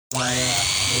Welcome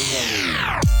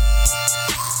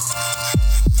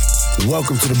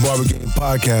to the Barber Game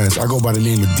Podcast. I go by the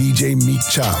name of DJ Meek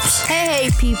Chops.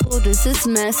 Hey people, this is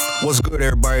Mess. What's good,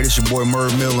 everybody? This your boy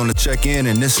Merv Mill on the check-in,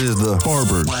 and this is the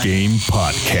Barber Game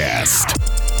Podcast.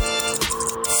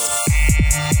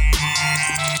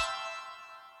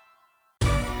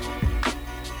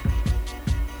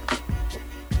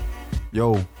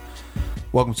 Yo,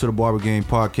 welcome to the Barber Game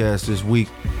Podcast. This week,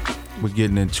 we're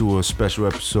getting into a special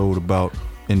episode about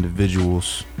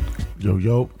individuals.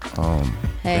 Yo.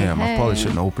 I probably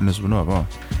shouldn't open this one up, huh?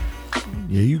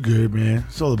 Yeah, you good, man.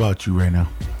 It's all about you right now.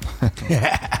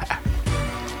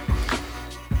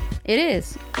 It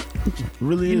is.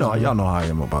 Really is, Y'all man. know how I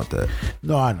am about that.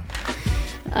 No, I know.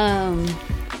 I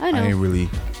know. I ain't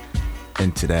really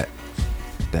into that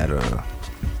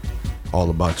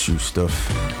all about you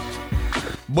stuff.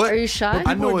 But Are you shy?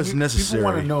 I know it's necessary.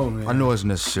 People want to know, man. I know it's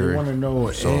necessary. They want to know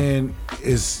it. So- And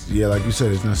it's, like you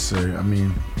said, it's necessary. I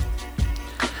mean,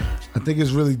 I think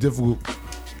it's really difficult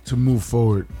to move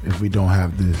forward if we don't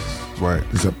have this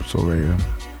episode right here.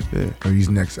 Yeah. Or these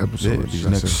next episodes. Yeah,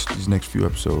 these next few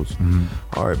episodes. Mm-hmm.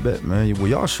 All right, bet, man. Well,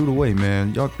 y'all shoot away,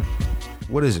 man. Y'all,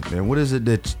 what is it, man? What is it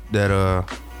that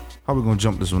how we gonna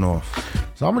jump this one off?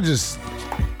 So I'm gonna just,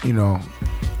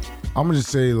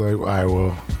 say like, all right,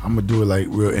 well, I'm gonna do it like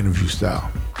real interview style.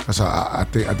 That's how I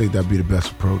think that'd be the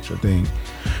best approach. I think,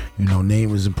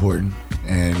 name is important,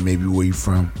 and maybe where you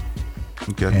from.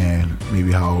 Okay. And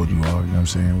maybe how old you are, you know what I'm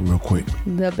saying? Real quick.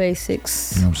 The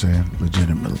basics. You know what I'm saying?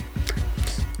 Legitimately.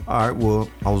 All right, well,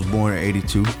 I was born in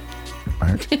 82. All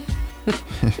right.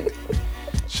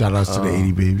 Shout outs to the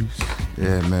 80 babies.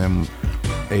 Yeah, man.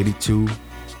 82.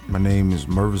 My name is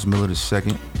Mervis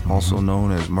II, also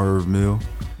known as Merv Mill.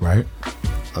 Right.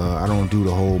 I don't do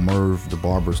the whole Merv the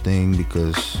Barbers thing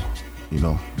because,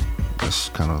 that's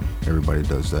kind of, everybody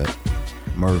does that.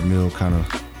 Merv Mill kind of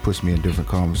puts me in different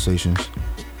conversations.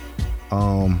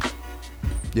 I've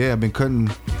been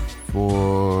cutting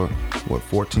for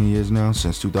 14 years now,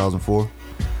 since 2004.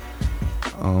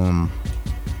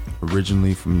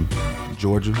 Originally from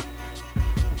Georgia.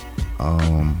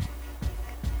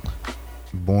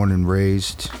 Born and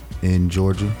raised in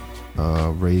Georgia.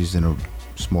 Raised in a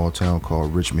small town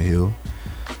called Richmond Hill.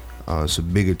 It's a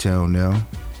bigger town now.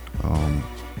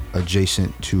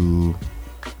 Adjacent to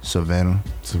Savannah.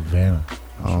 Right.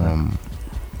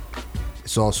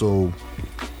 It's also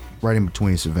right in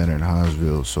between Savannah and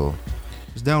Hinesville, so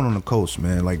it's down on the coast,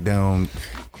 man. Like down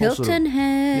Hilton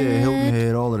Head. Yeah, Hilton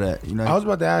Head, all of that. I was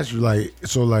about to ask you,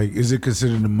 is it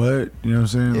considered the mud? You know what I'm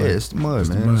saying? Yeah, it's the mud,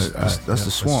 man. The mud. That's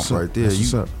the swamp right there.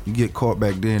 You get caught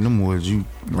back there in them woods, you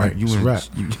better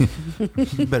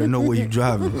know where you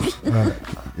driving. Right.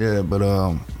 Yeah, but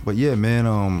yeah,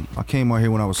 man. I came out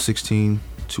here when I was 16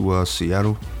 to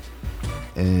Seattle,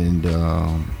 and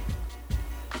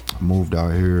moved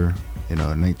out here in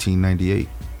 1998.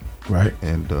 Right.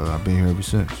 And I've been here ever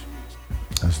since.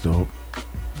 That's dope.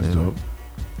 Dope.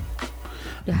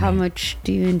 How much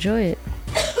do you enjoy it?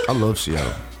 I love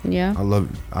Seattle. Yeah. I love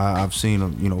it. I've seen,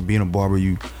 being a barber,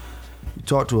 you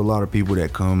talk to a lot of people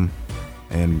that come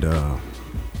and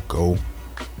go,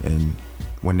 and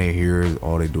when they hear it,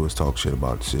 all they do is talk shit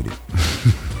about the city.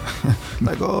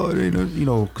 Like,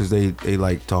 because they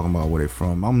like talking about where they're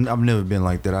from. I've never been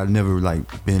like that. I've never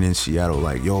been in Seattle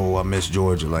like, yo, I miss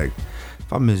Georgia. Like,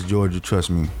 if I miss Georgia,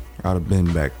 trust me, I'd have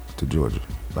been back to Georgia.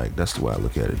 Like, that's the way I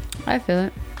look at it. I feel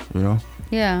it.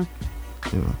 Yeah.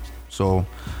 So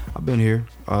I've been here.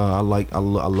 I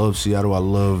love Seattle. I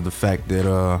love the fact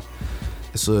that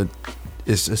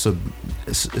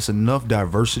it's enough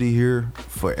diversity here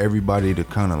for everybody to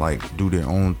kind of do their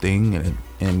own thing, and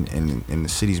the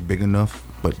city's big enough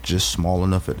but just small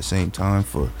enough at the same time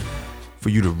for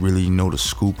you to really know the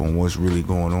scoop on what's really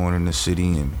going on in the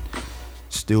city and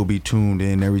still be tuned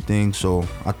in and everything. So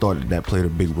I thought that played a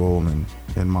big role in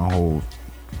my whole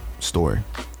story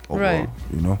overall,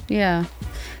 right. Yeah.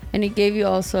 And it gave you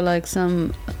also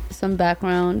some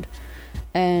background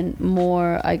and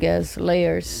more, I guess,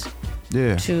 layers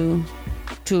to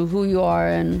who you are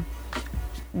and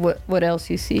what else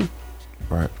you see.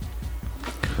 Right.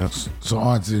 Yep. So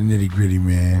on to the nitty gritty,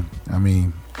 man. I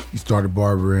mean, you started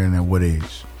barbering at what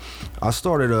age? I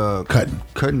started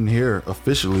cutting hair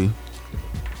officially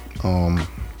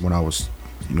when I was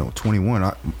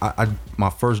 21. I my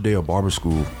first day of barber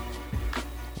school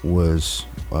was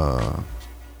it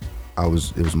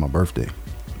was my birthday,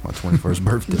 my 21st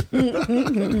birthday. Yeah,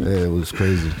 it was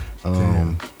crazy.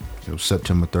 It was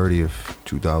September 30th,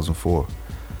 2004.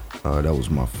 That was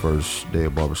my first day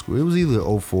of barber school. It was either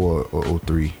 04 or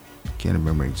 03. Can't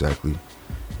remember exactly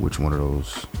which one of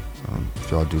those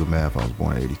If y'all do the math, I was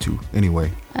born in 82.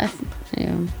 Anyway.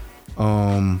 Yeah.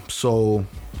 So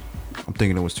I'm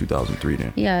thinking it was 2003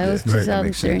 then. Yeah, it was 2003. That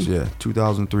makes sense. Yeah,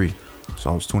 2003. So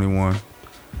I was 21.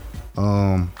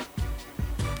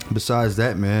 Besides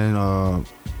that, man,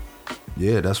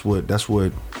 yeah, that's when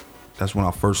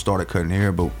I first started cutting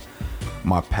hair. But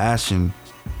my passion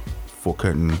for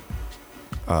cutting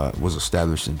was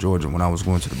established in Georgia. When I was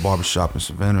going to the barbershop in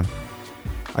Savannah,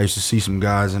 I used to see some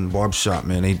guys in the barbershop,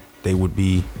 man. They would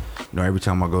be, every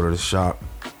time I go to the shop,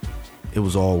 it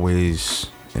was always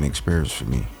an experience for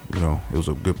me. It was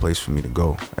a good place for me to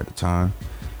go at the time.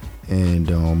 And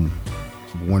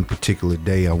one particular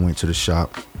day I went to the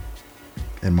shop,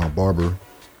 and my barber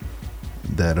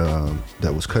that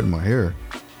was cutting my hair,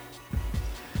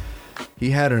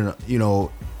 he had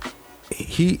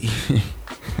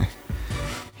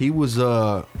he was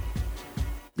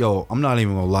yo, I'm not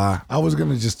even gonna lie. I was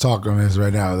gonna just talk on this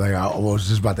right now. Like I was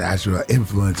just about to ask you about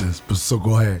influences, but so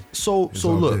go ahead. So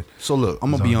look,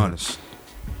 I'm gonna be honest.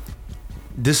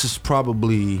 This is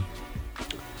probably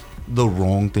the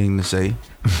wrong thing to say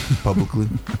publicly.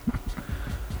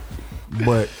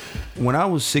 But when I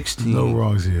was 16, no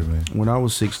wrongs here, man. When I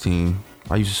was 16,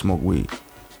 I used to smoke weed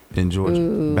in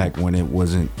Georgia. Back when it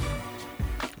wasn't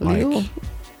like,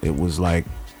 it was like,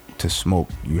 to smoke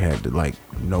you had to like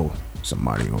know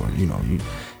somebody, or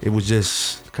it was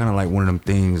just kind of like one of them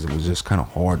things that was just kind of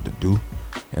hard to do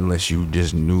unless you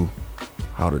just knew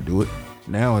how to do it.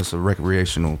 Now it's a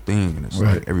recreational thing, and it's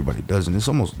like everybody does it. It's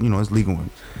almost, it's legal in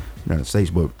the United States,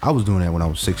 but I was doing that when I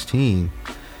was 16.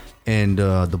 And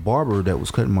the barber that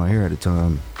was cutting my hair at the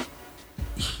time,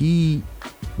 he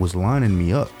was lining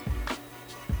me up,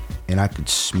 and I could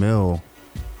smell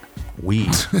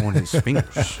weed on his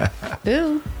fingers.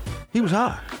 Ew. He was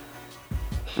high,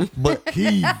 but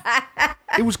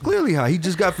it was clearly high. He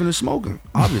just got finished smoking,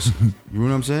 obviously. You know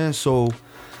what I'm saying? So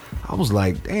I was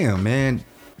like, damn, man.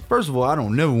 First of all, I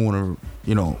don't never want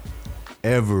to,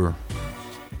 ever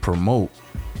promote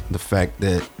the fact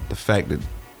that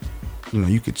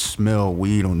you could smell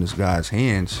weed on this guy's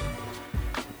hands.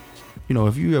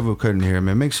 If you ever cutting hair,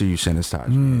 man, make sure you sanitize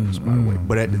your hands, by the way.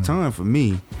 But at the time, for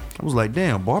me, I was like,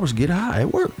 damn, barbers get high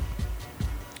at work.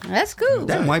 That's cool.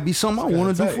 That might be something I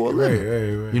want to do for a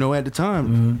living. Right. At the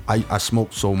time, I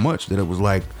smoked so much that it was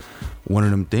like one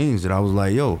of them things that I was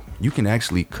like, yo, you can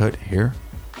actually cut hair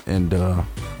and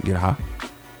get high.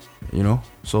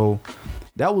 So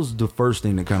that was the first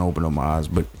thing that kind of opened up my eyes.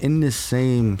 But in this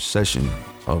same session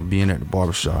of being at the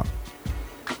barbershop,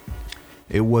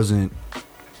 it wasn't,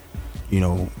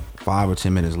 5 or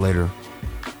 10 minutes later,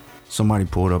 somebody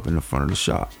pulled up in the front of the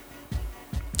shop,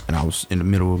 and I was in the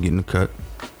middle of getting the cut,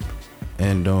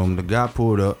 and the guy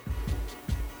pulled up,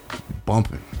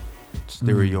 bumping,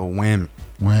 stereo whamming,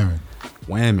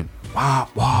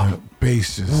 wow,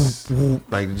 bass just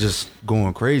like just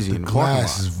going crazy. The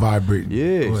glass is vibrating.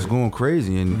 Yeah, it's going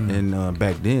crazy. And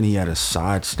back then he had a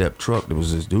sidestep truck. There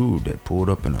was this dude that pulled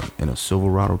up in a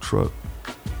Silverado truck,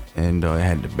 and it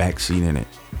had the back seat in it.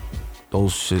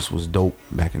 Those shits was dope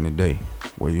back in the day,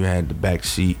 where you had the back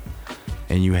seat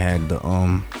and you had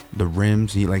the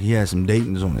rims. He had some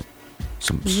Daytons on it.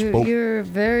 You're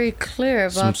very clear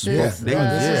about this.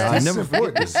 I never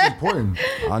forget this. This is important.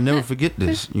 I'll never forget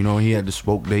this. He had the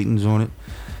spoke Daytons on it.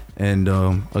 And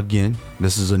again,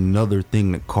 this is another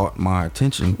thing that caught my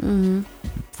attention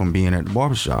from being at the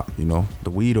barbershop. The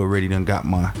weed already done got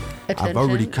my attention. I've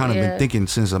already kind of been thinking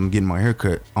since I'm getting my hair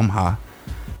cut, I'm high.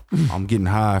 I'm getting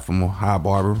high from a high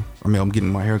barber. I'm getting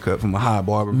my hair cut from a high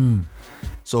barber.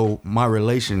 So my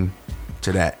relation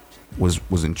to that was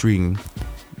intriguing.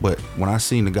 But when I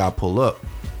seen the guy pull up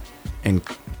and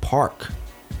park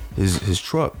his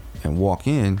truck and walk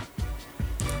in,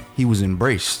 he was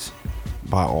embraced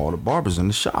by all the barbers in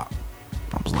the shop.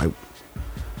 I was like,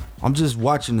 I'm just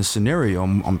watching the scenario.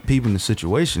 I'm peeping the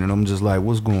situation, and I'm just like,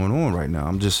 what's going on right now?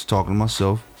 I'm just talking to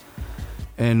myself.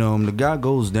 And the guy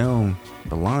goes down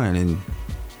the line,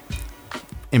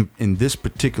 and in this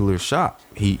particular shop,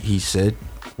 he said,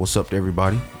 what's up to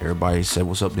everybody? Everybody said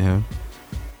what's up to him.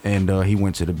 And he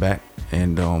went to the back,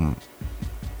 and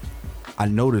I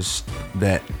noticed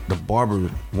that the barber,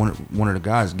 one of the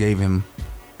guys, gave him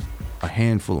a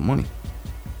handful of money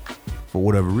for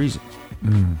whatever reason. You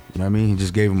know what I mean? He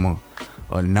just gave him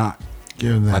a knot,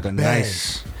 like a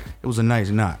nice. It was a nice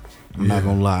knot. I'm not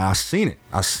gonna lie. I seen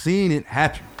it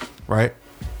happen, right?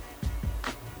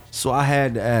 So I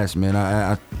had to ask, man.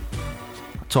 I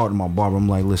talked to my barber. I'm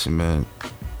like, listen, man,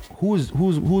 who's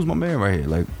my man right here?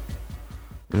 Like,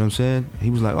 you know what I'm saying? He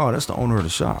was like, oh, that's the owner of the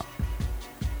shop.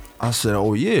 I said,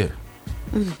 oh yeah.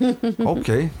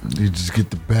 okay. You just get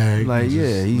the bag. Like,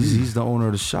 yeah, leave. he's the owner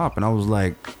of the shop. And I was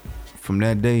like, from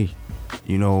that day,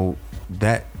 you know,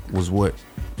 that was what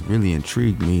really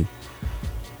intrigued me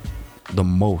the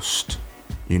most,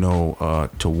 you know,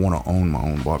 to want to own my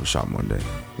own barbershop one day.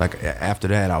 Like, after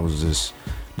that, I was just,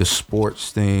 the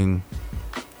sports thing,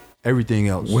 everything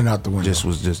else went out the window.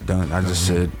 Was just done. I just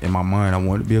said, in my mind, I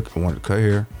wanted to cut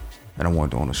hair, and I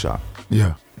wanted to own a shop.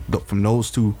 Yeah. From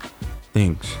those two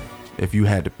things, if you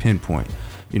had to pinpoint,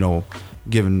 you know,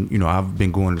 given, you know, I've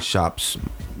been going to shops,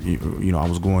 you know, I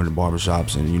was going to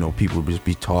barbershops, and, you know, people would just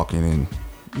be talking, and,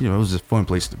 you know, it was a fun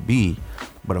place to be.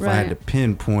 But if I had to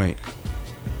pinpoint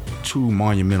two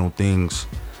monumental things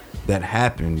that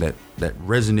happened that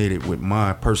resonated with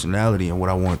my personality and what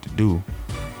I wanted to do,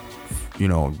 you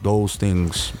know, those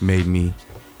things made me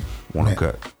want to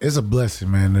cut. It's a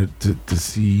blessing, man, to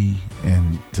see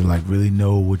and to like really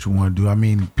know what you want to do. I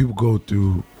mean, people go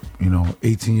through, you know,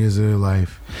 18 years of their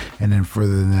life, and then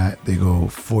further than that, they go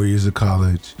 4 years of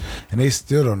college, and they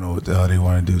still don't know what the hell they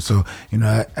want to do. So, you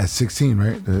know, at 16,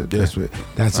 right? That's a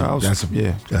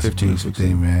 15, 16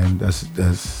 thing, man.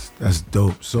 That's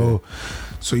dope. So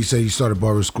you say you started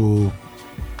barber school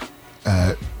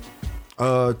at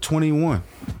 21.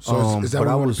 So is that what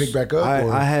you want to pick back up?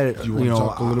 I had, do you want to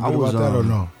talk a little bit about that or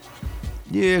no?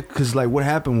 Yeah, because like what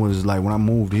happened was, like, when I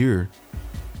moved here,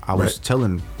 I was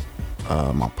telling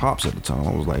my pops at the time,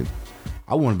 I was like,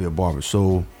 I want to be a barber.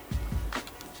 So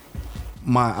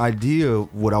my idea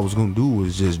of what I was going to do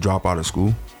was just drop out of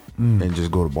school and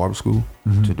just go to barber school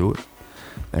to do it.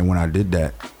 And when I did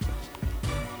that,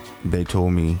 they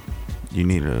told me you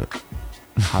need a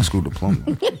high school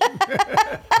diploma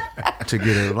to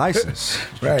get a license.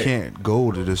 You can't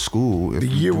go to the school. The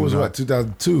year was what,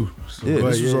 2002? So yeah,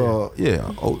 this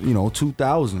was you know,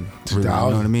 2000. Really, you know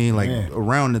what I mean? Like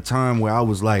around the time where I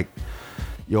was like,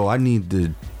 yo, I need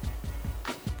to,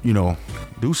 you know,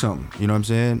 do something. You know what I'm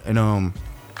saying? And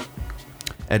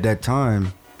at that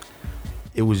time,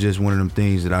 it was just one of them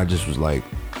things that I just was like,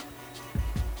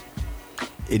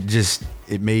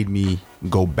 it made me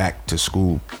go back to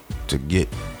school to get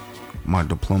my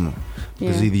diploma.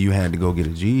 Because either you had to go get a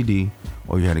GED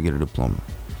or you had to get a diploma.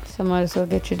 So might as well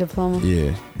get your diploma.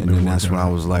 Yeah. And then that's when I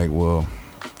was like, well,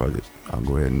 fuck it. I'll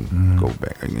go ahead and go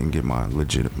back and get my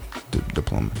legitimate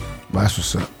diploma. That's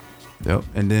what's up. Yep.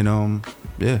 And then, I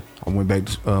went back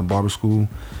to barber school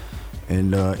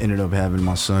and ended up having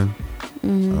my son,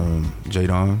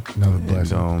 Jadon. Another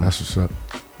blessing. That's what's up.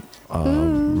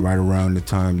 Right around the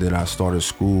time that I started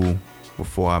school,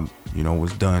 before I, you know,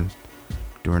 was done,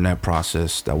 during that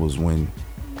process, that was when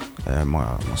I had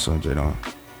my son Jadon.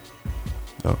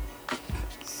 Yep.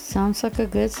 Sounds like a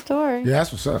good story. Yeah,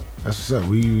 that's what's up. That's what's up.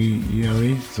 We you know what I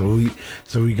mean?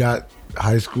 So we got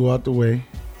high school out the way,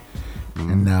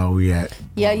 and now we at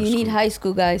you need high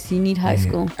school, guys. You need high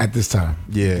school at this time.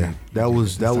 Yeah, that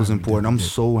was important. I'm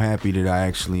so happy that I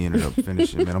actually ended up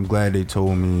finishing. Man, I'm glad they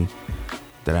told me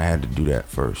that I had to do that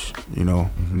first. You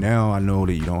know, now I know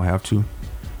that you don't have to.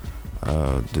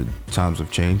 The times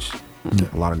have changed.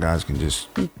 A lot of guys can just.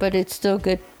 But it's still a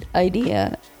good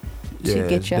idea to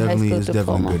get your high school diploma. It's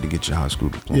definitely good to get your high school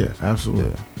diploma. Yeah, absolutely.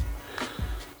 Yeah.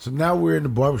 So now we're in the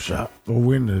barbershop, or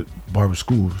we're in the barber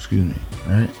school, excuse me,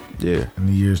 right? Yeah. In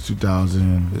the years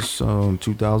 2000. It's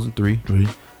 2003.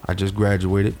 I just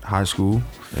graduated high school.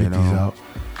 50s out.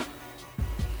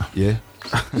 Yeah.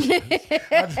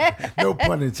 No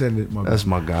pun intended. That's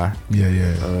my guy.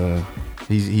 Yeah.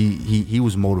 He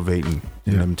was motivating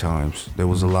in them times. There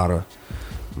was a lot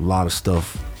of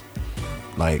stuff.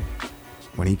 Like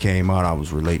when he came out, I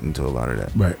was relating to a lot of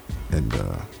that. Right. And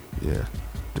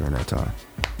during that time.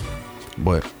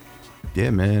 But yeah,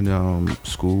 man,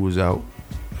 school was out.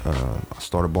 I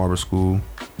started barber school,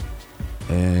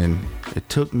 and it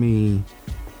took me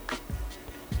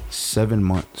 7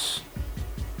 months.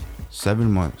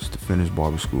 7 months to finish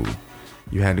barber school.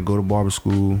 You had to go to barber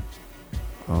school.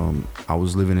 I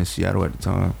was living in Seattle at the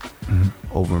time,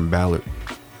 over in Ballard.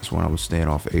 That's when I was staying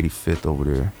off 85th over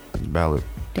there in Ballard.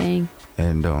 Dang.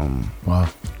 And wow.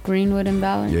 Greenwood and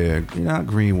Ballard? Yeah, not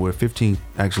Greenwood,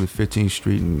 15th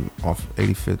Street and off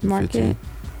 85th and Market. 15th.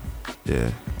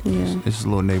 Yeah. It's a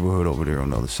little neighborhood over there on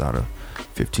the other side of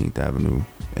 15th Avenue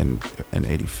and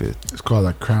 85th. It's called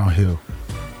like Crown Hill.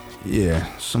 Yeah,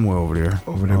 somewhere over there.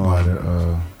 Over there by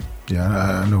the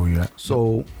I know where you're at.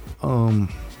 So,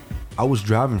 I was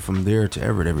driving from there to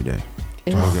Everett every day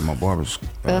to go get my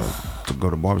to go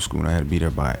to barber school, and I had to be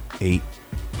there by 8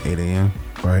 a.m.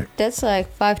 Right. That's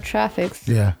like 5 traffics.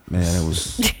 Yeah. Man, it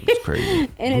was crazy.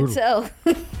 In itself.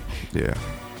 Yeah.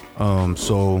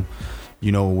 So,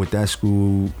 you know, with that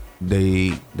school,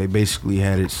 they basically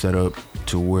had it set up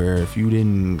to where if you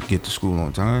didn't get to school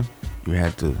on time, you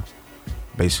had to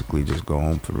basically just go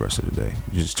home for the rest of the day.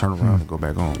 You just turn around and go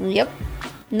back home. Yep.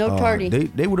 No tardy.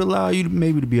 They would allow you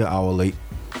maybe to be an hour late.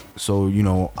 So, you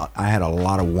know, I had a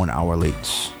lot of 1 hour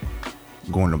lates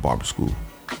going to barber school.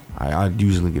 I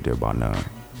usually get there about 9. You know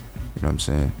what I'm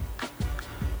saying?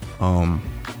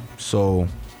 So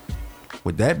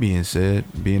with that being said,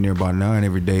 being there by 9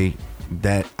 every day,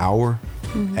 that hour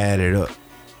added up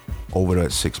over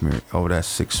that 6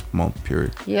 month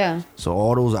period. Yeah. So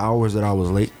all those hours that I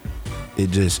was late, it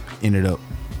just ended up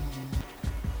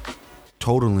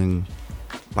totaling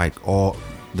like all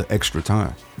the extra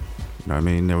time. You know what I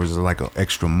mean? There was like an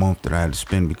extra month that I had to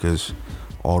spend because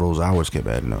all those hours kept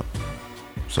adding up.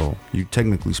 So you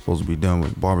technically supposed to be done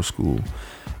with barber school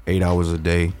 8 hours a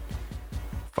day,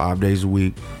 5 days a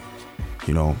week.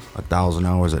 You know, 1,000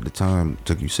 hours at the time.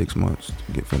 Took you 6 months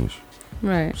to get finished.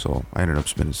 Right. So I ended up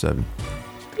spending 7.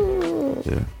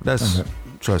 Yeah, that's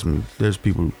trust me. There's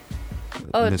people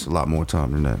that miss a lot more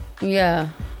time than that. Yeah.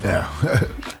 Yeah.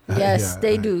 Yes,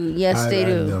 they do. Yes, they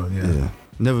do. Know, Yeah.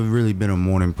 Never really been a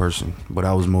morning person, but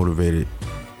I was motivated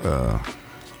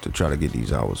to try to get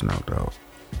these hours knocked out.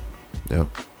 Yep.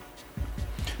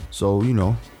 So, you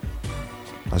know,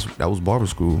 that was barber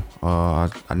school. I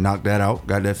knocked that out,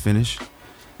 got that finished,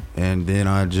 and then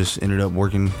I just ended up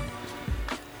working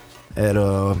at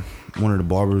one of the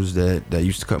barbers that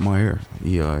used to cut my hair.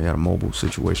 He had a mobile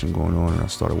situation going on, and I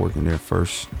started working there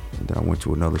first. And then I went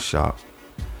to another shop,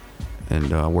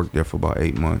 and I worked there for about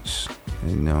 8 months.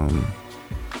 And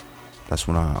that's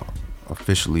when I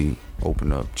officially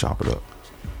opened up Chop It Up.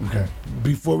 Okay.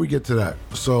 Before we get to that,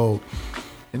 so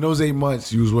in those 8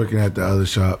 months, you was working at the other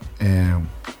shop, and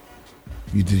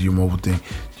you did your mobile thing.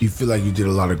 Do you feel like you did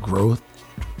a lot of growth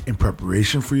in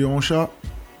preparation for your own shop,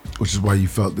 which is why you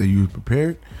felt that you were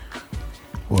prepared?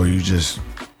 Or you just...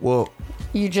 Well,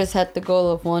 you just had the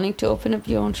goal of wanting to open up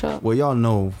your own shop? Well, y'all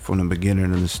know from the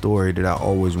beginning of the story that I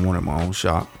always wanted my own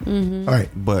shop. Mm-hmm. All right.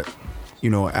 But, you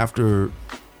know, after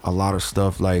a lot of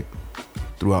stuff, like,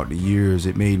 throughout the years,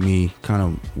 it made me kind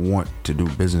of want to do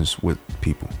business with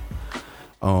people.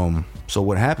 So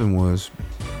what happened was,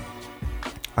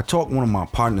 I talked one of my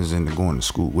partners into going to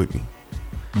school with me.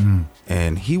 Mm-hmm.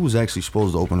 And he was actually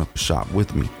supposed to open up a shop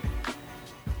with me.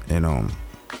 And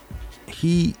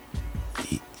he,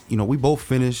 you know, we both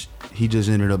finished. He just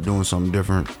ended up doing something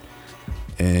different.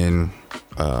 And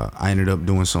I ended up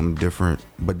doing something different.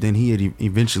 But then he had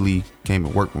eventually came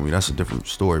and worked with me. That's a different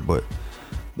story. But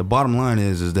the bottom line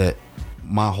is that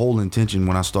my whole intention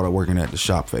when I started working at the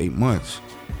shop for 8 months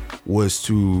was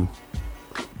to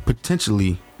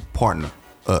potentially partner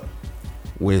up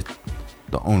with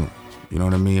the owner, you know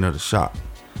what I mean, of the shop.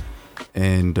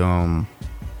 And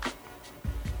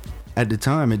at the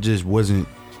time, it just wasn't,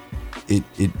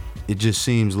 it just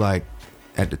seems like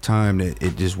at the time that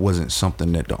it just wasn't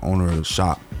something that the owner of the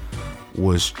shop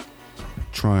was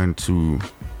trying to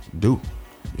do.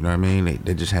 You know what I mean?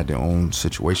 They just had their own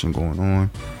situation going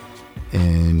on,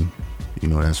 and you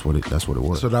know that's what it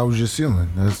was. So that was your ceiling.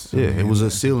 It was a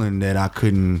ceiling that I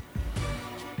couldn't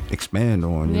expand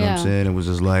on. You know what I'm saying? It was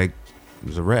just like it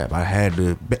was a wrap. I had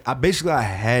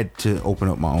to open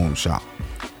up my own shop.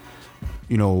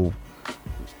 You know,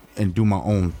 and do my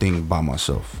own thing by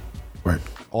myself. Right.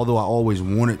 Although I always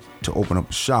wanted to open up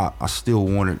a shop, I still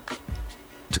wanted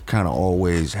to kind of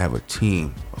always have a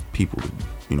team of people to,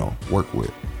 you know, work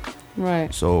with.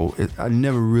 Right. So I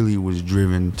never really was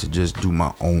driven to just do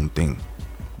my own thing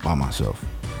by myself.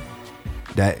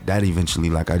 That eventually,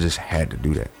 like, I just had to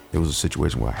do that. It was a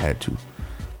situation where I had to.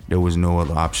 There was no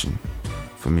other option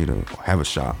for me to have a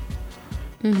shop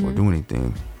or do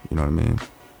anything. You know what I mean?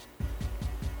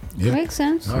 Yeah. Makes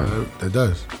sense. No, that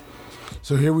does.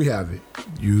 So here we have it.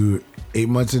 You 8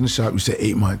 months in the shop. You said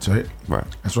 8 months, right? Right.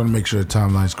 I just want to make sure the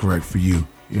timeline's correct for you.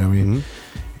 You know what I mean?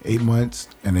 Mm-hmm. 8 months,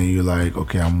 and then you're like,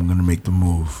 okay, I'm gonna make the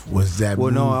move. Was that? Well,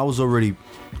 move? no, I was already,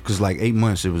 because like 8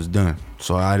 months it was done,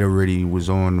 so I already was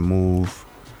on the move.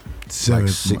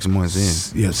 6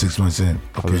 months in. Yeah, 6 months in.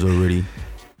 Okay. I was already.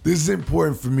 This is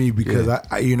important for me because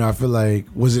I feel like,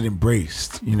 was it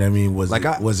embraced? You know what I mean?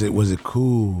 Was it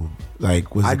cool? Like,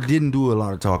 I didn't do a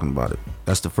lot of talking about it.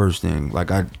 That's the first thing. Like,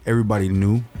 everybody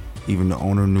knew, even the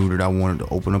owner knew that I wanted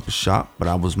to open up a shop, but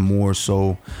I was more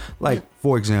so, like,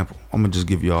 for example, I'm gonna just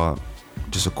give y'all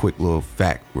just a quick little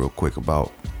fact real quick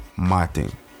about my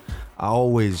thing. I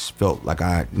always felt like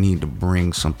I need to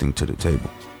bring something to the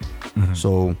table. Mm-hmm.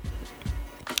 So,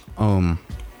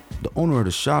 the owner of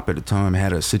the shop at the time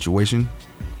had a situation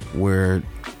where,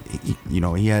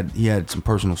 he had some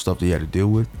personal stuff that he had to deal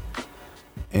with,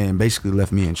 and basically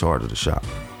left me in charge of the shop.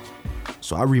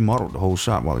 So I remodeled the whole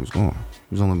shop while he was gone.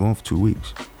 He was only gone for 2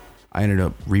 weeks. I ended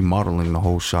up remodeling the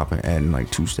whole shop and adding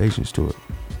like 2 stations to it.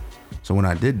 So when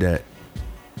I did that,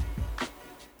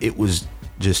 it was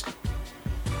just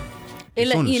it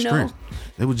let you strength.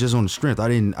 It was just on the strength.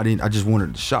 I just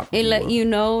wanted the shop. It let you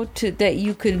know that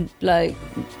you could like,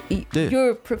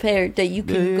 you're prepared that you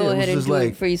can go ahead and do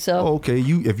it for yourself. Oh, okay,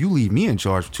 if you leave me in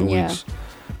charge for 2 weeks.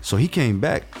 So he came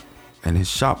back, and his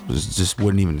shop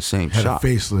wasn't even the same shop.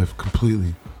 Had a facelift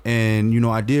completely. And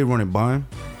I did run it by him,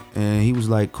 and he was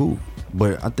like, cool.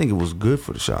 But I think it was good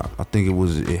for the shop. I think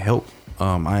it helped.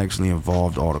 I actually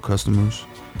involved all the customers,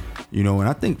 and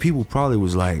I think people probably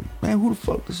was like, man, who the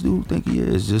fuck this dude think he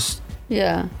is? Just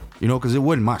because it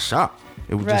wasn't my shop.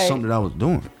 It was just something that I was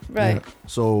doing. Right. Yeah.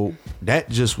 So that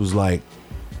just was like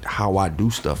how I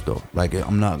do stuff though. Like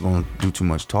I'm not gonna do too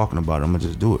much talking about it. I'm gonna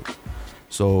just do it.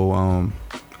 So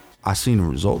I seen the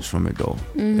results from it though.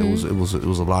 Mm-hmm. It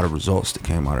was a lot of results that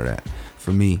came out of that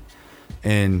for me,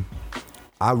 and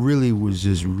I really was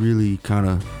just really kind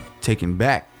of taken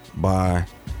back by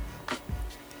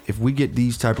if we get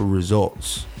these type of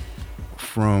results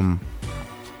from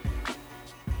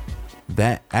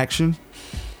that action,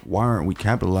 why aren't we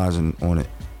capitalizing on it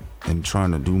and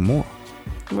trying to do more?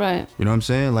 Right. You know what I'm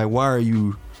saying? Like, why are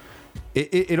you?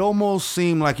 It almost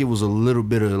seemed like it was a little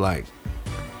bit of like,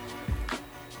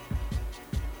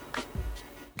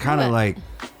 kind of like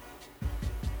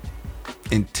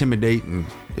intimidating.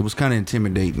 It was kind of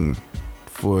intimidating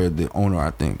for the owner,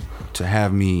 I think, to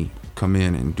have me come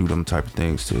in and do them type of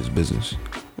things to his business.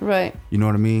 Right. You know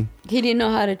what I mean? He didn't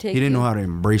know how to take it. He didn't know how to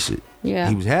embrace it. Yeah.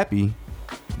 He was happy,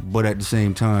 but at the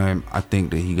same time, I think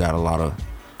that he got a lot of,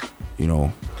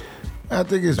 I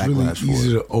think it's really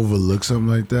easy to overlook something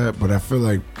like that, but I feel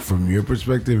like from your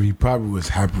perspective, he probably was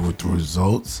happy with the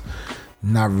results,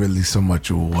 not really so much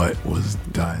of what was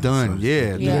done.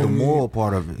 The moral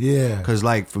part of it. Yeah. Because,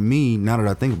 like, for me, now that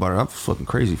I think about it, I'm fucking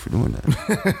crazy for doing that.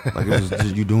 Like, it was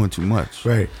just you doing too much.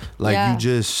 Right. Like,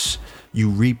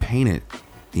 you repainted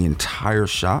the entire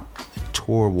shop,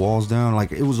 tore walls down.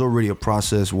 Like, it was already a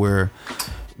process where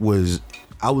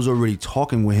I was already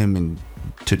talking with him and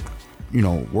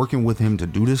working with him to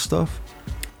do this stuff.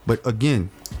 But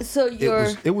again, so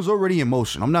it was already in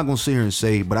motion. I'm not gonna sit here and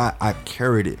say, but I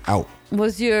carried it out.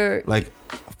 I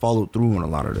followed through on a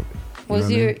lot of it.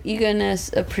 Was your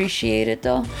eagerness appreciated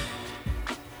though?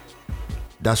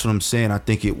 That's what I'm saying. I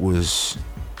think it was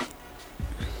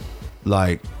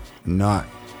like not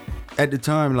at the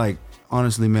time. Like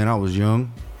honestly, man, I was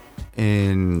young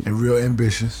and real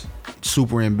ambitious,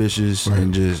 super ambitious, right.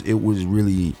 And just it was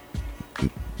really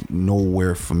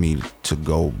nowhere for me to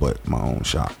go but my own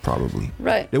shop probably.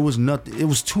 Right. There was nothing. It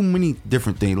was too many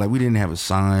different things. Like we didn't have a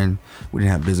sign. We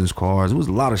didn't have business cards. It was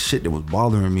a lot of shit that was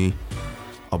bothering me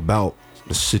about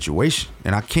the situation.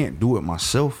 And I can't do it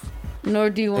myself. Nor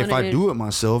do you want to. If I do it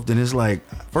myself, then it's like,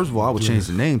 first of all, I would change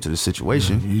the name to the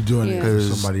situation. You're doing it for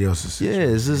somebody else's situation.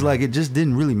 Yeah, it's just like, it just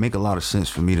didn't really make a lot of sense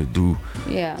for me to do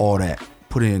all that.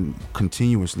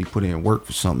 Continuously put in work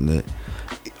for something that,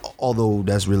 although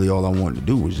that's really all I wanted to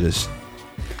do was just,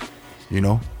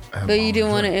 But you didn't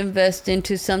want to invest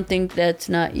into something that's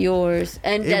not yours,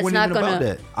 and that's not going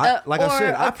to. Like I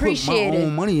said, I put my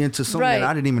own money into something that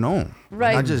I didn't even own.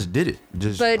 Right. I just did it.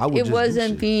 But it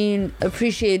wasn't being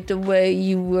appreciated the way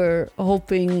you were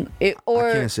hoping it. Or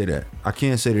I can't say that. I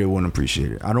can't say that it wasn't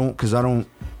appreciated. I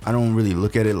don't really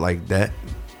look at it like that.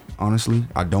 Honestly,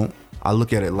 I don't. I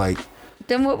look at it like.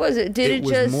 Then what was it? It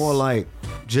was just more like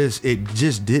it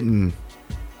just didn't.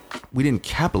 We didn't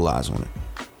capitalize on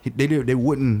it. They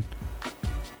wouldn't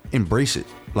embrace it.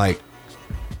 Like,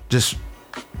 just,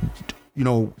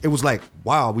 it was like,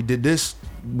 wow, we did this.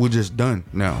 We're just done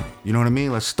now. You know what I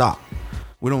mean? Let's stop.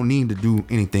 We don't need to do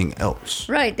anything else.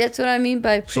 Right. That's what I mean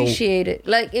by appreciated.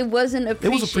 Like, it wasn't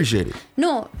appreciated. It was appreciated.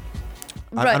 No.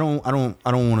 Right. I don't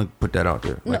want to put that out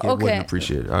there. Like, it wasn't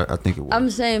appreciated. I think it was. I'm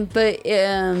saying, but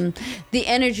the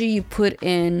energy you put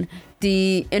in,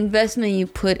 the investment you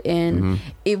put in,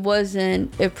 it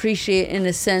wasn't appreciated in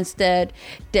the sense that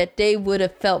they would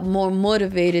have felt more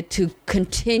motivated to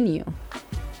continue.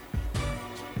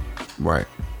 Right.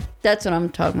 That's what I'm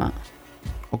talking about.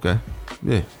 Okay.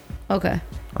 Yeah. Okay.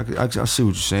 I see what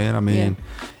you're saying. I mean,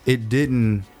 it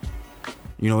didn't,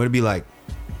 it'd be like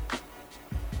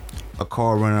a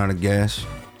car running out of gas.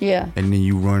 Yeah. And then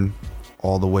you run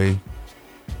all the way.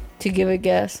 To give it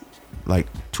gas. Like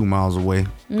 2 miles away,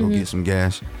 go get some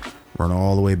gas, run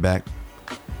all the way back,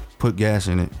 put gas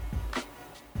in it,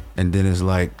 and then it's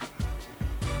like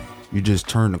you just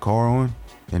turn the car on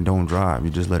and don't drive. You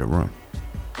just let it run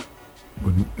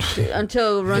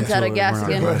until it runs out of gas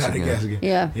again.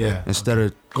 Yeah. Instead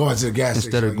of Going to the gas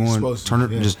instead station of going turn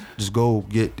it, just go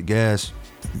get the gas,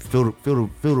 fill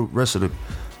the rest of the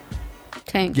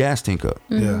gas tank up.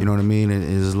 Yeah. You know what I mean?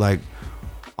 It's like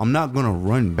I'm not gonna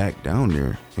run back down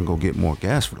there and go get more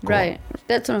gas for the car. Right.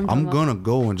 That's what I'm gonna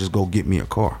go and just go get me a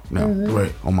car now,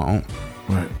 right, on my own.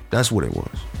 Right. That's what it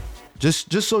was.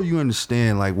 Just so you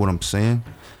understand, like what I'm saying.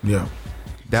 Yeah.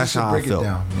 That's how I felt.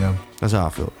 Yeah. That's how I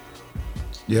felt.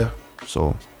 Yeah.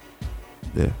 So,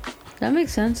 yeah. That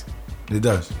makes sense. It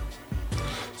does.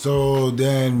 So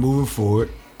then, moving forward,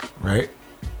 right?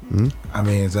 Mm-hmm. I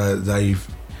mean, is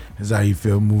that you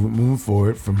feel moving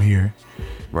forward from here?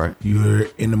 Right. You're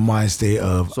in the mind state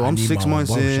of. So I'm 6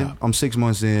 months in. I'm 6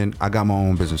 months in. I got my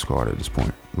own business card at this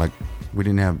point. Like, we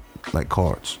didn't have like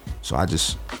cards, so I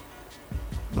just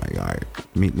like, all right,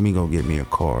 let me go get me a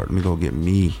card. Let me go get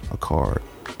me a card,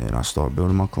 and I start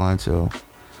building my clientele.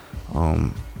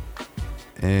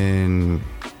 And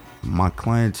my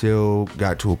clientele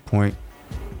got to a point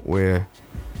where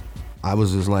I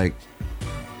was just like,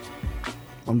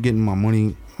 I'm getting my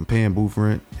money, I'm paying booth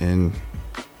rent, and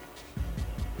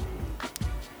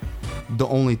the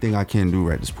only thing I can do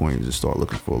right at this point is just start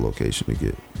looking for a location to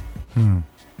get.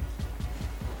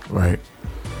 Right.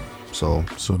 So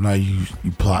now you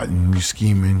plotting, you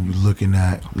scheming, you looking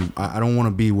at. I don't want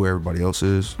to be where everybody else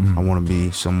is. I want to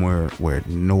be somewhere where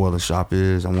no other shop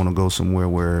is. I want to go somewhere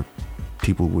where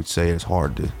people would say it's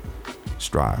hard to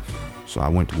strive. So I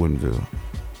went to Woodinville.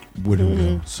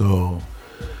 So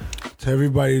to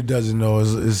everybody who doesn't know,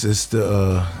 it's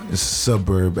a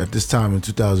suburb at this time in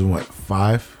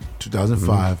 2005.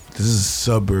 This is a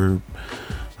suburb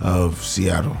of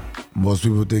Seattle. Most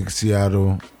people think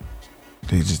Seattle.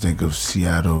 They just think of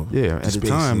Seattle. Yeah, at the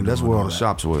time, that's where all the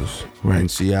shops was. Right. In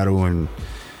Seattle, and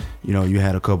you know, you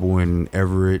had a couple in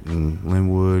Everett and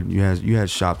Linwood. You had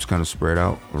shops kind of spread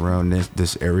out around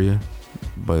this area,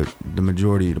 but the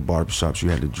majority of the barber shops, you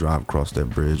had to drive across that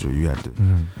bridge, or you had to,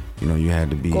 you know, you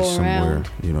had to be go somewhere, around.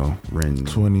 you know, renting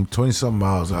 20 something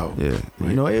miles out. Yeah, right.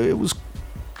 You know, it was,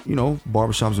 you know,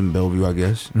 barbershops in Bellevue, I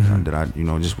guess, that I, you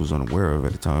know, just was unaware of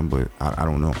at the time, but I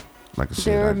don't know. Like I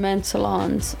said, There were men's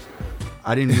salons.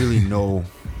 I didn't really know.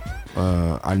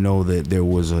 I know that there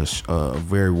was a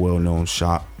very well-known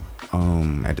shop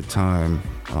at the time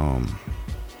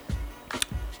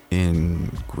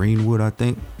in Greenwood, I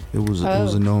think. It was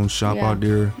a known shop out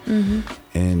there,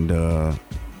 and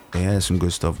they had some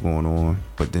good stuff going on.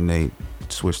 But then they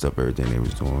switched up everything they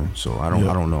was doing. So I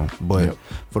don't know. But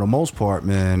for the most part,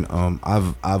 man,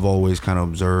 I've always kind of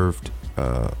observed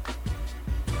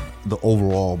the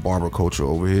overall barber culture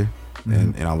over here.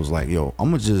 And I was like, yo, I'm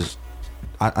gonna just,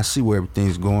 I see where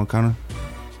everything's going, kind of.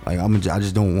 Like, I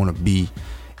just don't want to be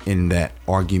in that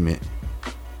argument.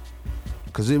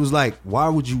 Because it was like, why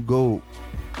would you go,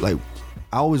 like,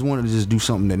 I always wanted to just do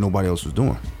something that nobody else was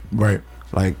doing. Right.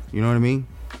 Like, you know what I mean?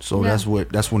 So that's what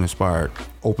inspired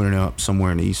opening up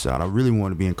somewhere in the east side. I really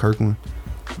wanted to be in Kirkland,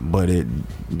 but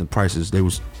the prices, they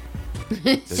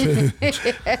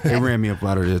ran me up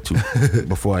out of there too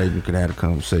before I even could have a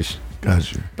conversation.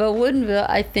 Gotcha. But Woodinville,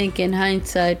 I think in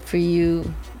hindsight for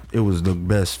you, it was the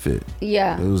best fit.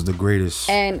 Yeah. It was the greatest.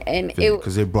 And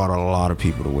because it brought a lot of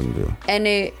people to Woodinville. And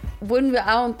Woodinville,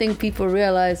 I don't think people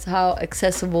realize how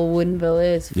accessible Woodinville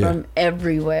is from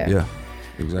everywhere. Yeah,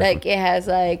 exactly. Like, it has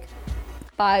like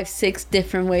 5-6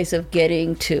 different ways of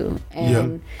getting to,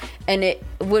 and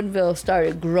Woodinville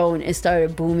started growing. It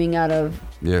started booming out of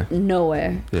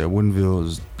nowhere. Yeah, Woodinville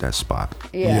is that spot.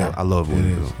 Yeah. I love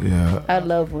Woodinville. Yeah, I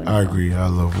love Woodinville. I agree. I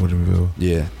love Woodinville.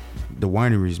 Yeah, the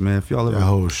wineries, man. If y'all ever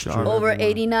whole street. Over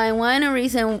 89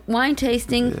 wineries and wine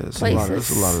tasting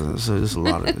places. It's a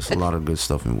lot of good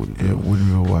stuff in Woodinville. Yeah,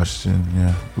 Woodinville, Washington.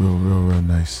 Yeah, real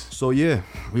nice. So yeah,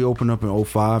 we opened up in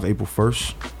 05, April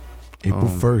 1st. April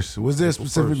 1st. Was there a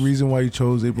specific reason why you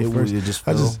chose April 1st? It just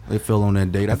fell. It fell on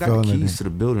that date. I got the keys to the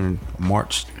building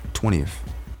March 20th.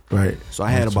 Right. So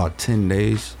I had about 10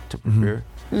 days to prepare,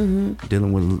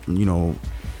 dealing with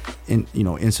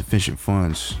insufficient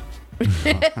funds. I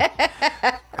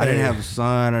didn't have a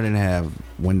sign. I didn't have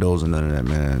windows and none of that,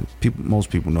 man.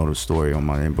 Most people know the story on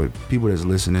my end, but people that's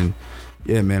listening,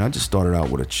 yeah, man, I just started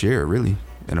out with a chair, really,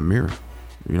 and a mirror.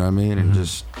 You know what I mean? And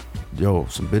just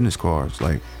some business cards,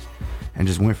 like. And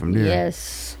just went from there.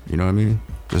 Yes. You know what I mean?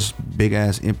 Just big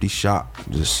ass empty shop,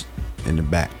 just in the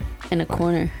back. In a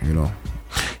corner. You know?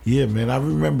 Yeah, man. I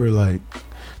remember like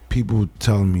people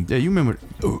telling me. Yeah, you remember?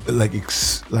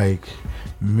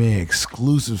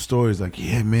 Exclusive stories. Like,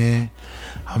 yeah, man,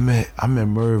 I met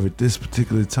Merv at this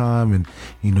particular time, and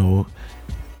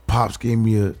Pops gave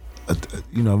me a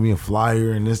a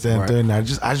flyer and this, that, and third. And I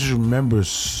just remember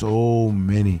so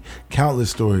many, countless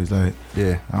stories. Like,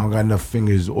 I don't got enough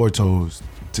fingers or toes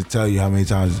to tell you how many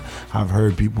times I've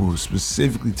heard people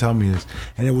specifically tell me this,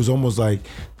 and it was almost like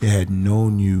they had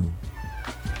known you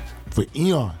for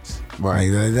eons, right?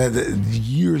 Like that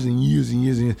years and years and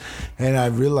years and years. And I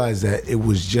realized that it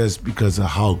was just because of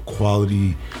how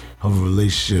quality of a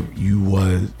relationship you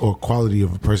was, or quality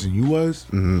of a person you was,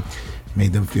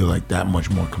 made them feel like that much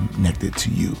more connected to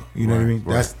you. You know what I mean?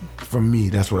 That's, from me,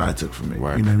 that's what I took from it.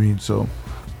 Right. You know what I mean? So,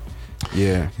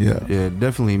 yeah,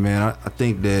 definitely, man. I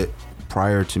think that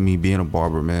prior to me being a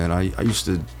barber, man, I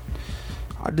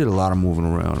did a lot of moving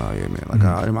around out here, man. Like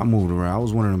I moved around. I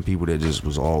was one of them people that just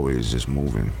was always just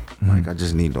moving. Like I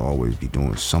just need to always be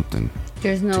doing something.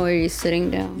 There's nowhere you're sitting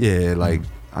down. Yeah, like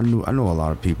I know a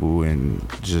lot of people, and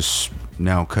just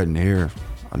now cutting hair,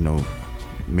 I know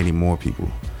many more people,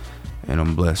 and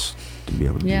I'm blessed to be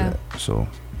able to do that. So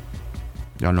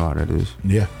y'all know how that is.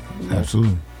 Yeah,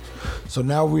 absolutely. So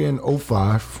now we're in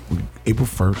 05, April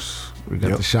 1st. We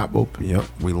got the shop open. Yep,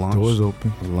 we launched. Doors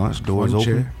open. We launched. Doors One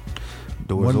open. Chair.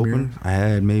 Doors One open. mirror. I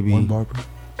had maybe one barber.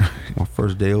 My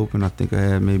first day open, I think I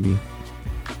had maybe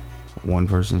one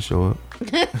person show up.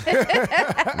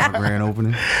 My grand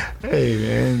opening. Hey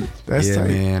man, that's tight.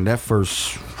 Man. That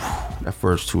first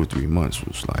 2 or 3 months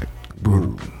was like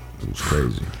brutal. It was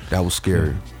crazy. That was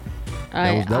scary.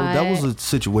 That was a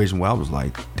situation where I was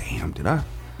like, damn, did I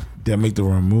make the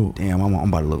wrong move? Damn, I'm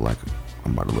about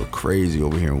to look crazy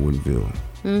over here in Woodinville.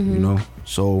 You know?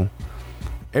 So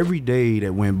every day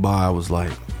that went by, I was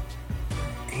like,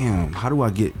 damn, how do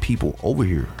I get people over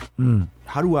here?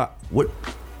 How do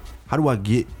I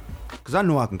get, because I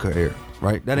know I can cut hair,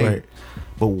 right? That ain't right.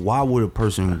 But why would a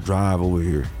person drive over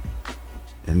here?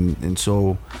 And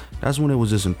so that's when it was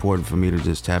just important for me to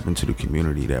just tap into the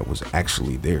community that was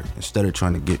actually there, instead of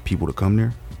trying to get people to come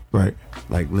there. Right.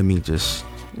 Like, let me just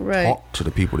talk to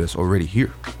the people that's already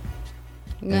here.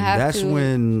 And that's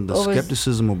when the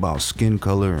skepticism about skin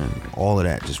color and all of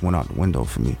that just went out the window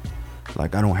for me.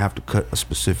 Like, I don't have to cut a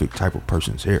specific type of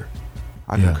person's hair.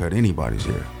 I can cut anybody's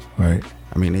hair. Right.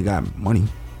 I mean, they got money.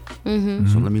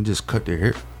 So let me just cut their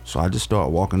hair. So I just started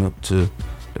walking up to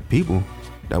the people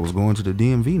that was going to the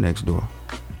DMV next door.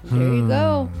 There you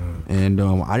go. And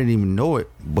I didn't even know it,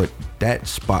 but that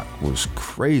spot was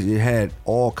crazy. It had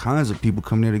all kinds of people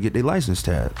come there to get their license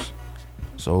tabs.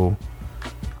 So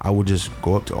I would just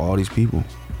go up to all these people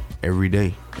every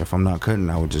day. If I'm not cutting,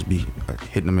 I would just be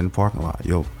hitting them in the parking lot.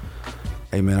 Yo,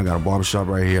 hey man, I got a barbershop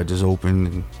right here. I just opened.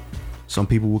 And some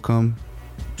people would come,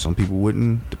 some people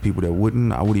wouldn't. The people that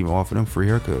wouldn't, I would even offer them free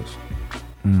haircuts.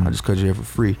 I just cut your hair for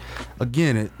free.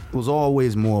 Again, it was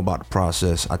always more about the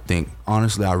process. I think,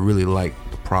 honestly, I really like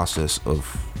the process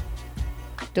of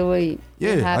the way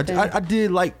I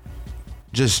did like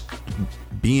just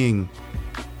being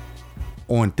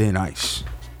on thin ice.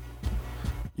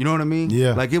 You know what I mean?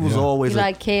 Yeah. Like, it was always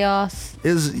like chaos.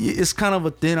 It's kind of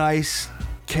a thin ice,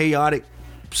 chaotic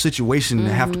situation to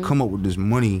have to come up with this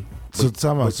money. So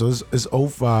tell me, so it's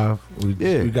 05. We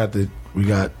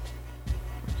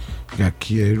got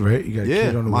kid, right? You got a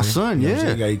kid on the way. My son, you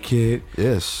got your kid.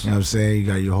 Yes. You know what I'm saying? You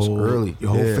got your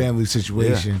whole family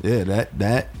situation. Yeah,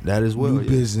 that as well. New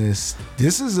business.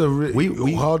 This is how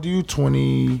old are you?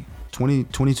 22.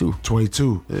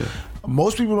 22. Yeah.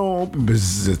 Most people don't open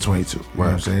businesses at 22. You know what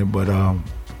I'm saying? But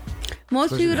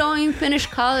most people don't even finish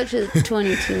college at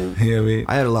 22. Yeah, I mean,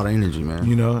 I had a lot of energy, man.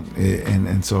 You know,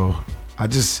 and so I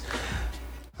just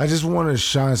want to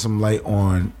shine some light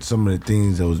on some of the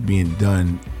things that was being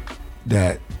done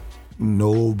that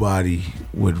nobody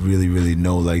would really, really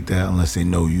know like that unless they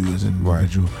know you as an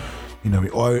individual. You know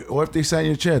what I mean? Or if they sat in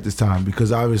your chair at this time,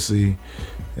 because obviously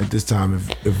at this time,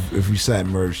 if you sat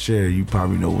in Merv's chair, you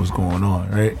probably know what's going on,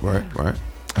 right? Right.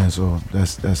 And so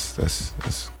that's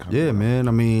yeah, man.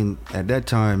 I mean, at that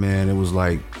time, man, it was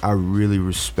like I really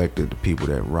respected the people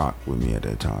that rocked with me at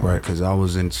that time, right? Because I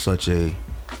was in such a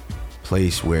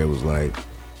place where it was like,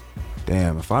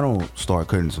 damn, if I don't start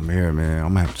cutting some hair, man,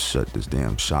 I'm gonna have to shut this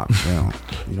damn shop down.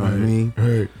 You know what I mean?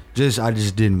 Right. I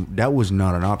just didn't. That was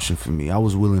not an option for me. I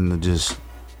was willing to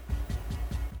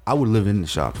I would live in the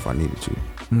shop if I needed to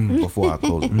before I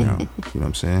closed it down. You know what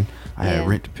I'm saying? I had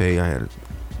rent to pay. I had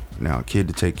a kid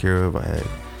to take care of. I had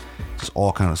just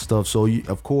all kind of stuff. So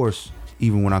of course,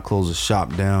 even when I closed the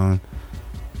shop down,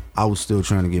 I was still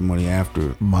trying to get money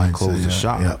after I closed the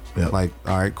shop. Yep. Like,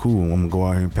 all right, cool. I'm gonna go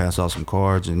out here and pass out some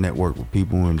cards and network with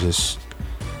people, and just,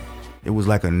 it was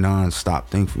like a non-stop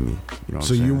thing for me. You know what I'm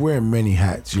saying? You're wearing many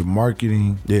hats. You're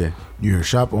marketing. Yeah. You're a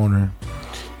shop owner.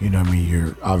 You know what I mean?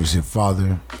 You're obviously a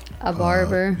father. A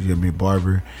barber. You're gonna be a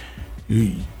barber.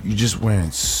 you just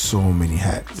wearing so many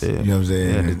hats. Yeah. You know what I'm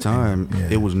saying? Yeah, at the time,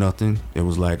 it was nothing. It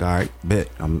was like, all right, bet.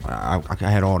 I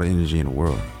had all the energy in the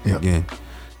world. Yep. Again, you know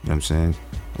what I'm saying?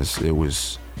 It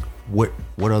was, what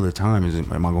other time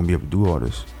am I going to be able to do all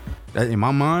this? In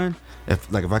my mind,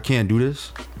 if I can't do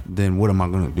this, then what am I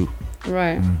going to do?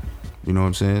 Right. You know what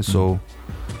I'm saying? So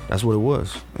that's what it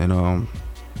was. And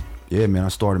yeah, man, I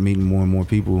started meeting more and more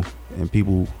people, and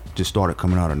people just started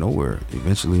coming out of nowhere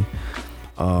eventually.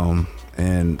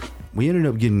 And we ended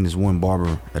up getting this one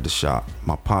barber at the shop.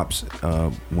 My pops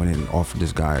went and offered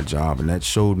this guy a job, and that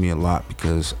showed me a lot,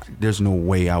 because there's no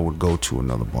way I would go to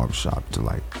another barber shop to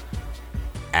like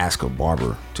ask a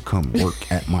barber to come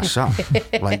work at my shop.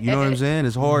 Like, you know what I'm saying?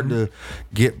 It's hard to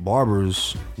get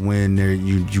barbers when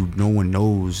no one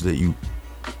knows that you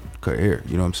cut hair,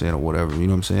 you know what I'm saying, or whatever, you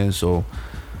know what I'm saying? So,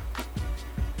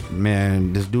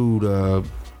 man, this dude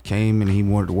came and he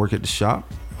wanted to work at the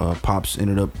shop. Pops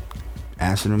ended up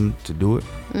asking him to do it,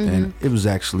 and it was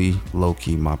actually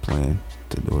low-key my plan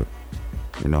to do it,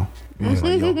 you know? I was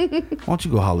like, yo, why don't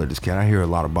you go holler at this cat? I hear a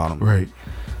lot about him. Right.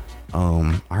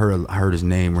 I heard his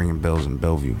name ringing bells in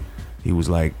Bellevue. He was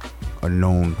like a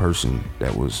known person.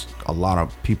 That was a lot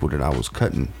of people that I was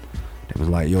cutting. That was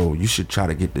like, yo, you should try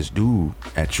to get this dude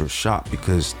at your shop,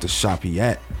 because the shop he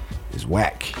at is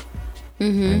whack.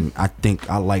 And I think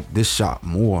I like this shop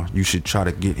more. You should try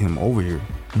to get him over here.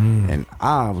 And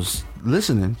I was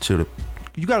listening to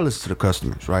you gotta listen to the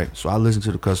customers, right? So I listened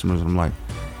to the customers, and I'm like,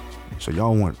 so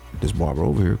y'all want this barber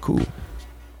over here? Cool.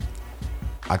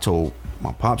 I told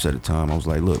my pops at the time, I was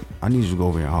like, look, I need you to go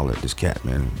over here and holler at this cat,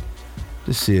 man.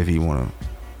 Just see if he wanna,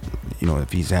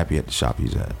 if he's happy at the shop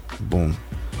he's at. Boom.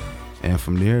 And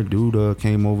from there, dude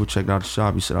came over, checked out the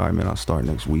shop. He said, all right, man, I'll start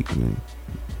next week. And then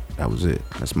that was it.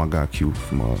 That's my guy Q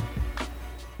from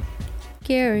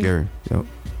Gary. Yep.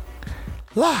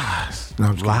 Lies. No,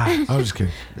 I'm just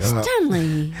kidding.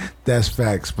 Stanley. That's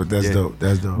facts, but that's dope.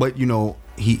 That's dope. But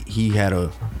he had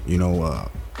a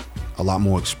lot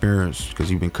more experience, because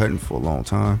he'd been cutting for a long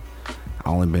time. I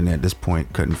only been at this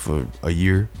point cutting for a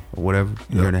year or whatever,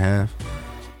 year and a half.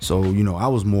 So I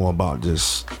was more about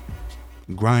just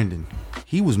grinding.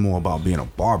 He was more about being a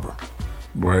barber.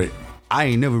 Right. I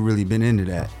ain't never really been into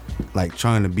that, like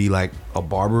trying to be like a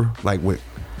barber, like with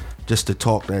just to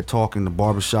talk in the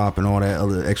barbershop and all that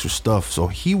other extra stuff. So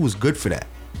he was good for that.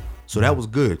 So that was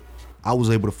good. I was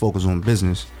able to focus on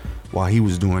business while he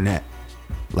was doing that,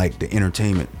 like the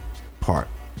entertainment part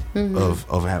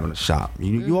of having a shop.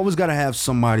 You always got to have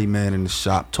somebody, man, in the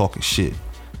shop talking shit.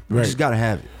 You just got to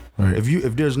have it. Right.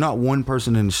 If there's not one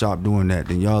person in the shop doing that,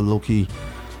 then y'all low key,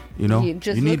 we need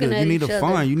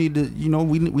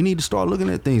to start looking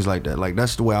at things like that. Like,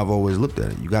 that's the way I've always looked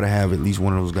at it. You got to have at least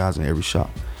one of those guys in every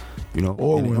shop,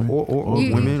 or women, or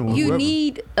women, or you whoever.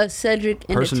 Need a Cedric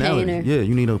personality. entertainer. Yeah,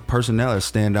 you need a personality, a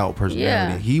standout personality.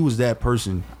 Yeah. He was that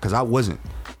person, because I wasn't.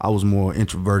 I was more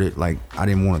introverted. Like, I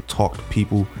didn't want to talk to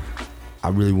people. I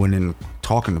really wasn't in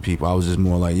talking to people. I was just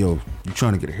more like, yo, you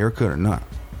trying to get a haircut or not?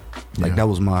 Like, that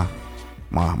was my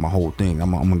whole thing.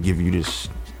 I'm gonna give you this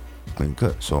clean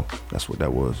cut. So that's what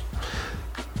that was.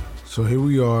 So here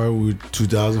we are with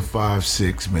 2005,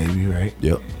 6 maybe, right?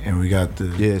 Yep. And we got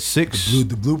 6.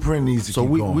 The blueprint needs to keep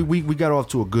going. We got off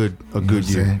to a good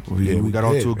year. We got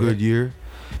off to a good year,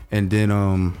 and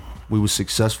then we were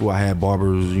successful. I had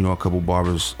barbers, a couple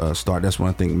barbers start. That's when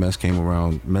I think Mess came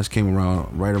around. Mess came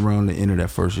around right around the end of that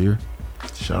first year.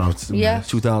 Shout out to Mess.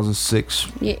 2006.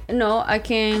 Yeah, no, I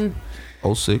came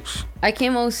 06. I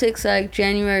came 06, like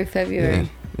January, February,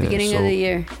 beginning of the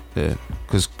year. Yeah,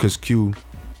 because Q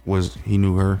he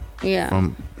knew her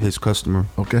from his customer.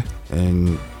 Okay.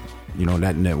 And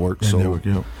that network.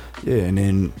 Yeah, and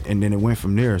then it went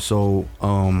from there. So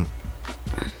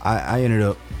I ended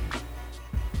up,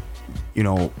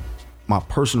 my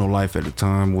personal life at the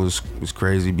time was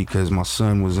crazy, because my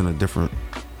son was in a different.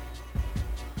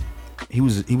 He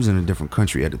was in a different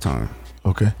country at the time.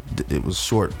 Okay. It was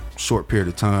short period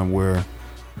of time where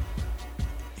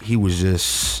he was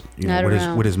just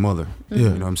with his mother. Yeah. You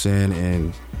know what I'm saying?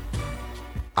 And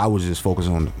I was just focused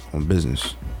on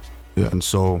business. Yeah. And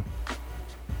so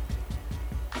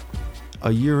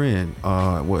a year in,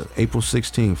 April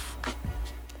 16th.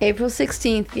 April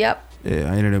 16th, yep.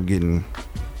 Yeah, I ended up getting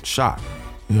shot.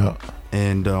 Yeah.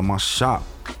 And my shop,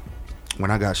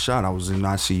 when I got shot, I was in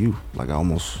ICU. Like, I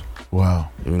almost. Wow.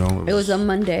 It was a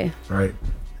Monday. Right.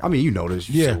 I mean, you know this.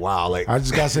 You say, wow. Like, I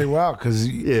just got to say wow, because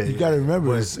you got to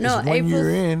remember, it's 1 year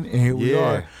in, and here we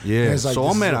are. Yeah. Like, so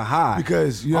I'm at a high.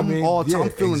 Because, I'm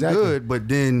feeling good, but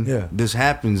then this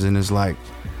happens, and it's like,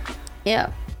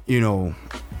 yeah.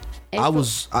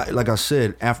 like I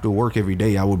said, after work every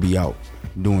day, I would be out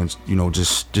doing,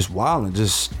 just wild and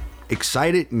just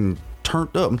excited and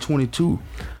turned up. I'm 22.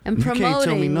 And you promoting, can't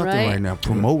tell me nothing right now.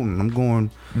 Promoting. I'm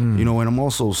going, and I'm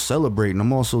also celebrating.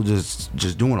 I'm also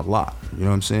just doing a lot. You know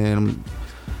what I'm saying?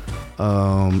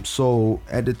 So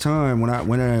at the time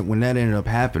when that ended up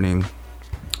happening,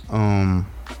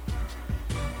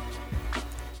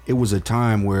 it was a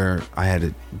time where I had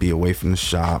to be away from the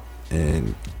shop,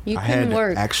 and I had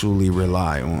to actually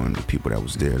rely on the people that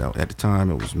was there. At the time,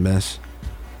 it was Mess,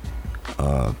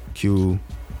 Q,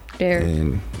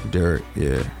 and Derek.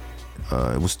 Yeah,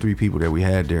 it was 3 people that we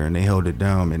had there, and they held it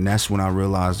down. And that's when I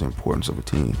realized the importance of a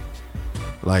team.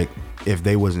 Like, if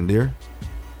they wasn't there,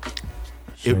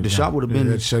 if the shop would have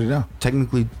been shut it down,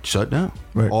 technically shut down,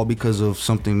 right. All because of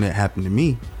something that happened to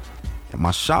me, and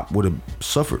my shop would have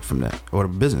suffered from that, or the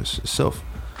business itself.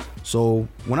 So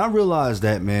when I realized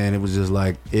that, man, it was just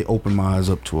like it opened my eyes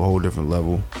up to a whole different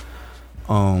level.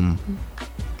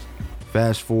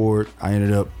 Fast forward, I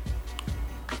ended up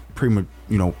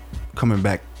coming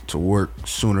back to work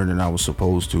sooner than I was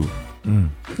supposed to.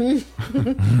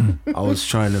 I was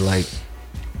trying to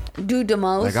do the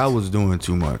most. Like I was doing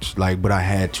too much. But I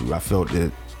had to. I felt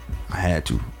that I had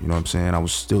to. You know what I'm saying? I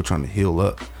was still trying to heal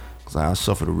up because I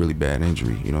suffered a really bad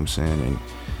injury. You know what I'm saying? And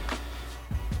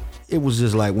it was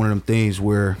just like one of them things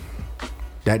where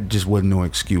that just wasn't no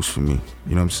excuse for me.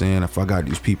 You know what I'm saying? If I got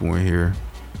these people in here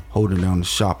holding down the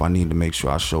shop, I need to make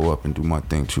sure I show up and do my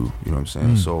thing too. You know what I'm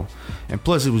saying? So, and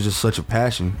plus it was just such a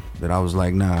passion that I was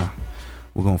like, nah,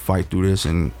 we're gonna fight through this,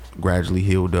 and gradually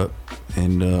healed up.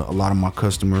 And a lot of my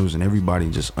customers and everybody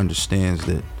just understands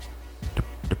that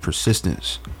the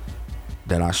persistence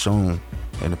that I shown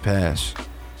in the past,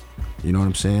 you know what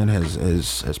I'm saying,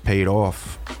 has paid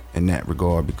off in that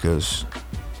regard, because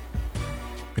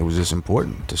it was just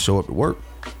important to show up to work.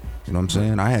 You know what I'm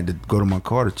saying? I had to go to my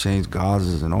car to change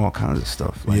gauzes and all kinds of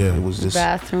stuff. It was just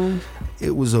bathroom.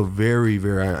 It was a very,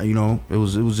 very, it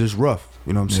was just rough.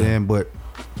 You know what I'm saying? But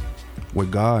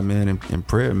with God, man, and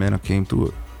prayer, man, I came through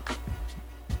it.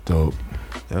 Dope.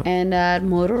 Yep. And that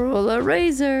Motorola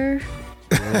Razr.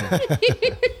 Yeah.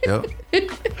 Yep.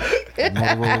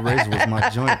 Motorola Razr was my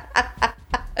joint.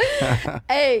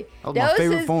 Hey, that was my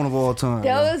favorite phone of all time.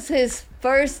 That was his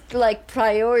first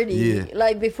priority.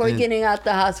 Yeah. Before getting out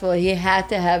the hospital, he had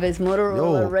to have his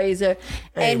Motorola Razr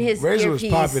and his Razr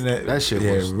earpiece. was popping. That shit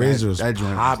was Razr was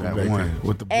popping back then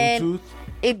with the Bluetooth.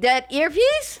 And that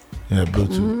earpiece. Yeah,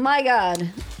 Bluetooth. My God.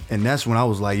 And that's when I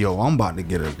was like, yo, I'm about to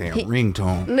get a damn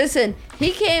ringtone. Listen,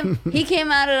 he came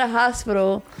out of the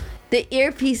hospital, the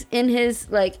earpiece in his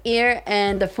ear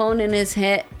and the phone in his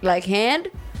head hand.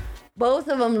 Both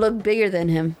of them looked bigger than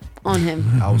him on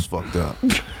him. I was fucked up.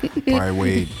 Probably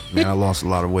weighed, man, I lost a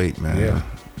lot of weight, man. Yeah.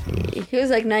 He was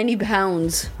 90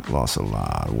 pounds. Lost a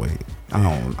lot of weight. I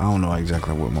don't know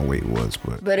exactly what my weight was,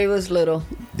 but it was little.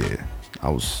 Yeah. I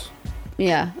was.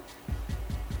 Yeah.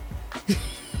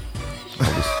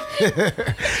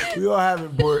 We all have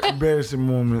embarrassing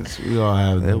moments. We all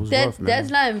have them. Rough, man. That's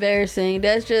not embarrassing.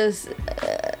 That's just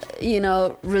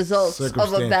results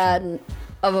of a bad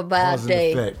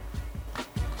day. Effect.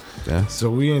 Yeah. So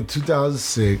we in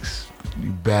 2006. You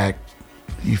back.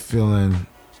 You feeling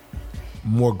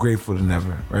more grateful than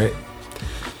ever, right?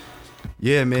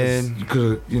 Yeah, man. You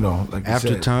could, like you after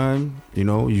said, time,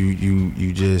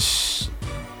 you just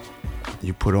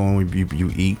put on,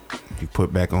 you eat, you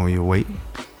put back on your weight,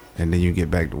 and then you get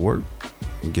back to work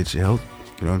and get your health.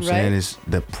 You know what I'm saying? It's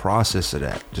the process of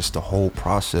that. Just the whole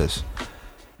process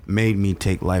made me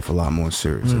take life a lot more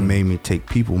serious. It made me take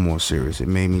people more serious. It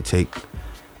made me take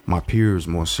my peers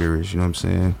more serious. You know what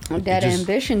I'm saying? That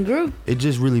ambition grew. It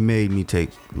just really made me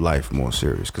take life more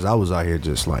serious, because I was out here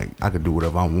just like, I could do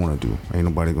whatever I want to do. Ain't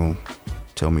nobody gonna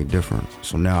tell me different.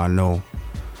 So now I know,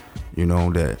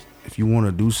 that if you want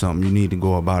to do something, you need to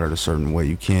go about it a certain way.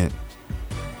 You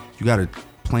gotta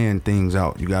plan things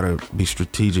out. You gotta be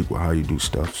strategic with how you do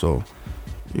stuff. So,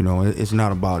 it's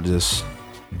not about just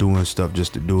doing stuff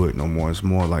just to do it no more. It's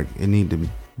more like it need to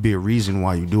be a reason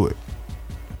why you do it.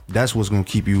 That's what's gonna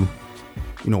keep you,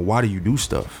 why do you do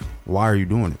stuff? Why are you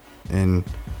doing it? And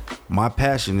my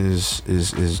passion is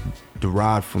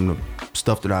derived from the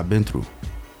stuff that I've been through.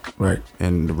 Right.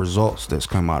 And the results that's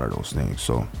come out of those things.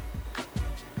 So,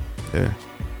 yeah.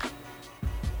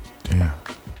 Yeah.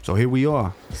 So here we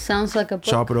are. Sounds like a book.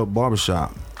 Chop It Up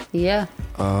Barbershop. Yeah.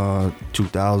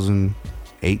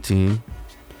 2018.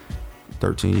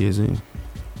 13 years in.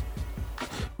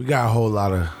 We got a whole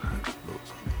lot of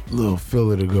little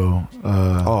filler to go.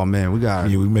 Oh man, we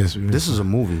missed. This is a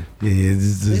movie. Yeah.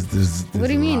 This what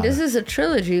do you mean? This is a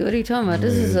trilogy. What are you talking about?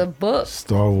 This is a book.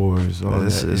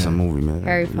 This is a movie, man.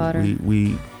 Harry Potter.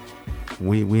 We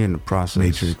we in the process.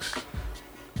 Matrix.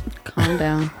 Calm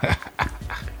down.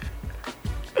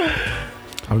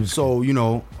 So, you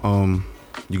know,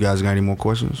 you guys got any more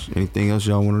questions? Anything else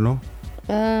y'all want to know?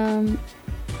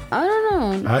 I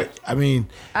don't know. I mean,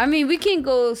 we can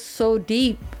go so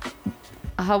deep.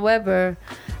 However,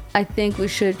 I think we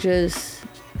should just,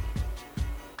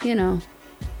 you know,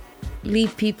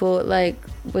 leave people like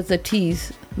with a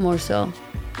tease more so.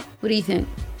 What do you think?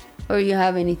 Or you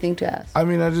have anything to ask? I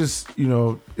mean, I just, you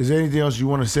know, is there anything else you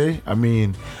want to say? I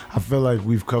mean, I feel like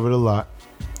we've covered a lot.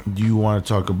 Do you want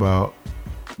to talk about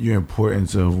your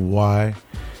importance of why?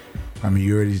 I mean,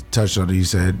 you already touched on it. You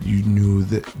said you knew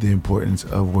the importance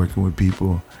of working with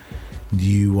people. Do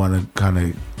you want to kind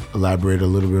of elaborate a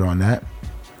little bit on that?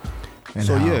 And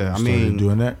so, how yeah, you I started mean,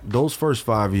 doing that? Those first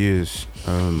 5 years,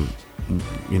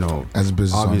 you know, As a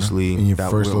business obviously, owner, in your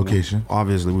first location.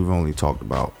 Obviously, we've only talked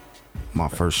about my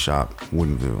first shop,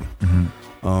 Woodinville.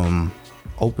 Mm-hmm.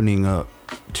 Opening up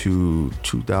to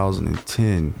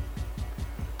 2010,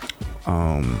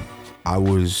 I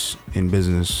was in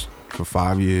business for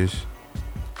 5 years,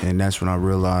 and that's when I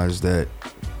realized that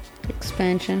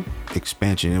Expansion.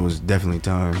 It was definitely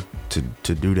time to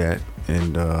do that,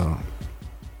 and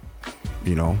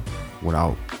you know,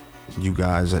 without you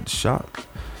guys at the shop,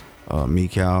 me,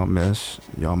 Cal, Mess,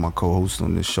 y'all my co-hosts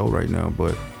on this show right now,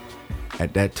 but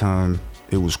at that time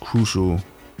it was crucial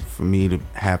for me to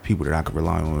have people that I could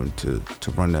rely on to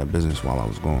run that business while I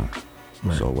was gone.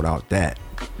 Right. So without that,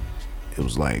 it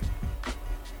was like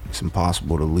it's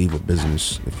impossible to leave a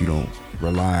business if you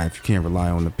can't rely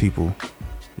on the people,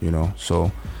 you know.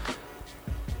 So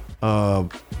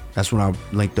that's when I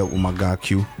linked up with my guy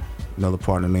Q, another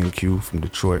partner named Q from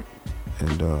Detroit,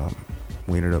 and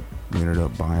we ended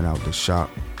up buying out the shop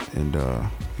and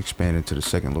expanding to the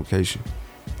second location.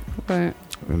 Right.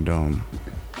 And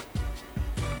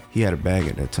he had a bag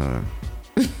at that time,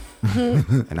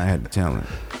 and I had the talent.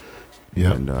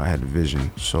 Yeah. And I had the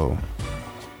vision, so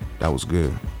that was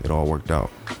good. It all worked out,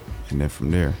 and then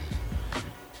from there,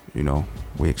 you know,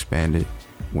 we expanded.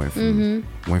 Went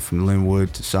from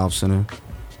Linwood to South Center,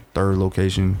 third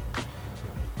location.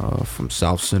 From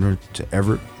South Center to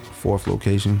Everett, fourth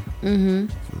location. From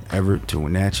Everett to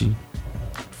Wenatchee,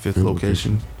 fifth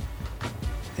location.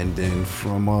 And then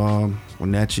from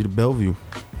Wenatchee to Bellevue.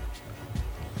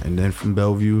 And then from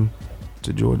Bellevue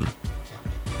to Georgia.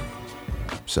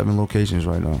 7 locations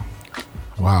right now.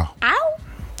 Wow. Ow!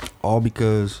 All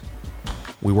because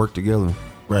we work together.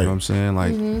 Right. You know what I'm saying?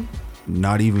 Like,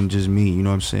 not even just me. You know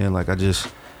what I'm saying? Like, I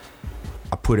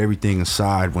put everything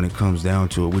aside when it comes down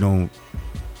to it. We don't,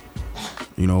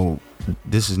 you know,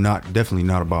 this is definitely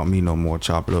not about me no more.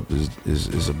 Chop It Up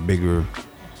is a bigger,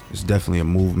 it's definitely a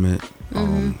movement.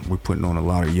 We're putting on a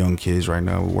lot of young kids right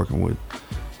now. We're working with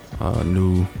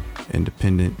new,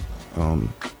 independent,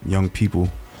 young people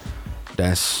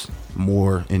that's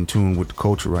more in tune with the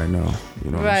culture right now.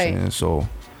 You know what I'm saying? So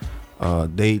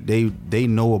they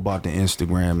know about the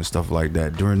Instagram and stuff like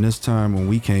that. During this time when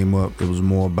we came up, it was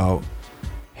more about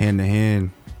hand to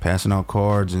hand, passing out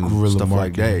cards and guerrilla stuff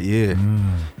marketing. Like that. Yeah.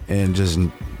 And just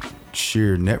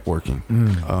sheer networking.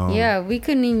 Yeah, we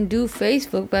couldn't even do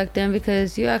Facebook back then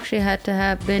because you actually had to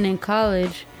have been in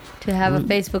college to have a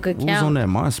Facebook account. Who was on that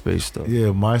MySpace stuff? Yeah,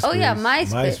 MySpace. Oh yeah,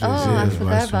 MySpace. I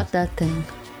forgot about that thing.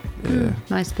 Yeah.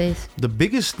 MySpace. The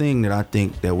biggest thing that I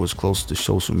think that was close to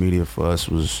social media for us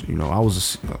was, you know, I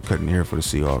was cutting hair for the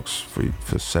Seahawks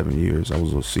for 7 years. I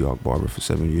was a Seahawk barber for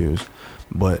 7 years.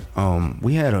 But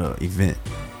we had an event.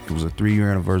 It was a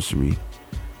 3-year anniversary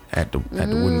at the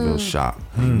Woodinville shop.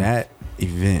 And that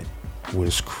event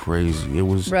was crazy. It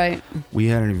was right. We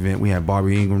had an event. We had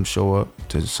Bobby Ingram show up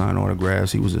to sign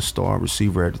autographs. He was a star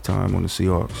receiver at the time on the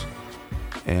Seahawks.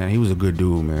 And he was a good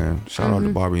dude, man. Shout out to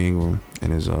Bobby Ingram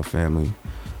and his family.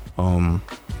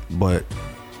 But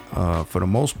for the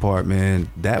most part, man,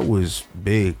 that was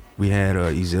big. We had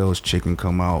Ezel's Chicken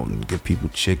come out and give people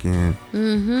chicken.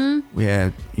 We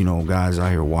had, you know, guys out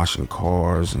here washing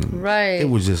cars, and it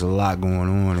was just a lot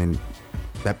going on. And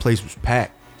that place was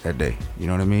packed that day. You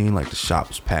know what I mean? Like the shop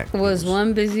was packed. It was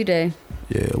one busy day.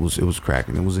 Yeah, it was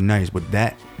cracking. It was nice, but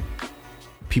that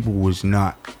people was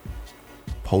not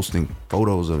posting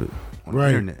photos of it on the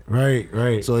internet.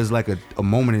 Right. So it's like a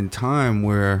moment in time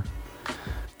where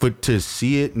to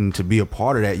see it and to be a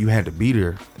part of that, you had to be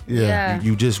there. Yeah.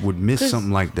 You just would miss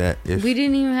something like that. If we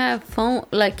didn't even have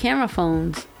camera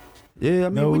phones. Yeah, I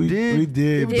mean, we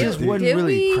did. It just wasn't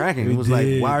really cracking. It was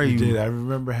like, why are you? I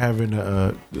remember having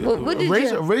a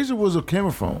Razor was a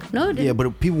camera phone. No, it didn't. Yeah,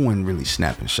 but people weren't really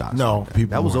snapping shots. No, like that.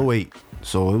 People that was weren't. 08.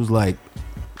 So it was like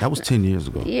That was 10 years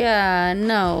ago. Yeah,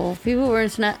 no. People were in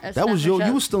That was you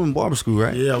were still in barber school,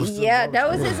 right? Yeah, I was still that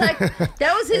was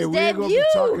his hey, we ain't gonna be debut.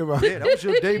 talking about, Yeah, that was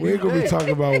your debut. we ain't gonna be talking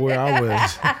about where I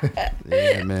was.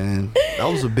 Yeah, man. That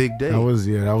was a big day. That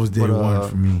was day one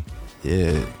for me.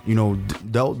 Yeah, you know,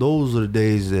 those are the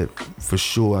days that for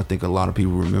sure I think a lot of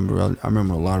people remember. I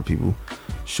remember a lot of people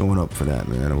showing up for that,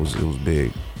 man. It was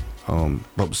big.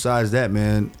 But besides that,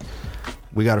 man,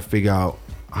 we got to figure out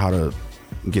how to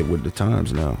get with the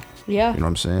times now. Yeah. You know what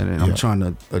I'm saying? And I'm trying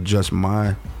to adjust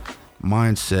my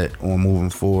mindset on moving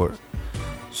forward.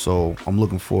 So I'm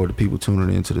looking forward to people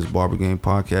tuning into this Barber Game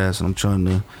podcast, and I'm trying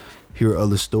to hear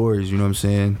other stories, you know what I'm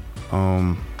saying?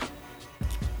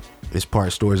 It's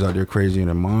part stories out there crazier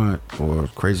than mine or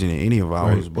crazier than any of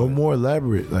ours. Right. But more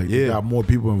elaborate. Like, you got more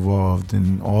people involved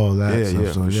and all that stuff.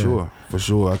 Yeah, so, for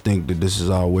sure. I think that this is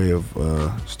our way of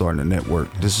starting a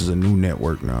network. This is a new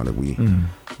network now that we're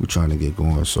trying to get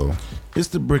going. So it's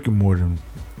the brick and mortar.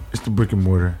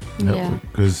 network.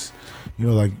 Because, you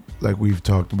know, like we've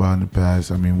talked about in the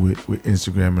past, I mean, with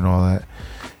Instagram and all that,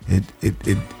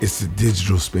 it's a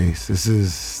digital space. This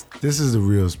is the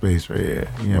real space right here.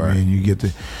 You know what I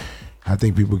mean? I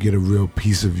think people get a real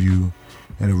piece of you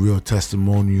and a real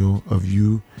testimonial of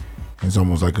you. It's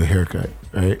almost like a haircut,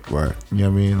 right? Right. You know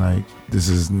what I mean? Like, this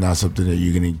is not something that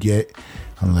you're going to get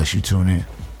unless you tune in.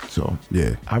 So,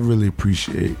 yeah, I really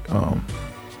appreciate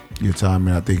your time,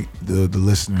 and I think the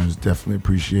listeners definitely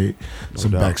appreciate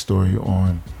some backstory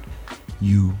on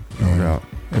you and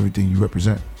everything you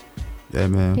represent. Yeah,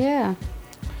 man. Yeah.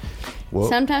 Well,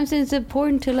 sometimes it's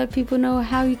important to let people know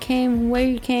how you came, where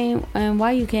you came, and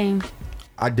why you came.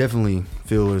 I definitely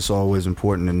feel it's always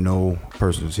important to know a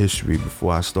person's history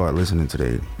before I start listening to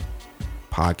their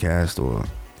podcast or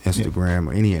Instagram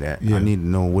or any of that. I need to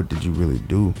know, what did you really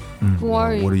do? Who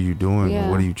are you? What are you doing?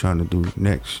 What are you trying to do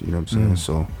next? You know what I'm saying?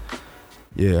 So,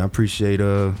 yeah, I appreciate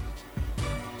I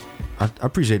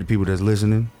appreciate the people that's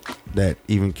listening, that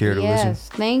even care to listen. Yes,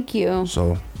 thank you.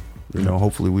 So, you know,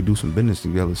 hopefully we do some business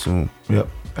together soon. Yep,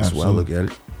 that's why I look at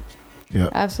it. Yeah,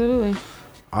 absolutely.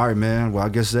 All right, man. Well, I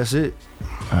guess that's it.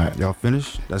 All right, y'all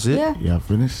finished? That's it? Yeah. Y'all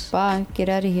finished? Bye. Get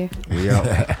out of here. We out.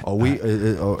 Are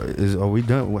we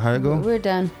done? How it go? We're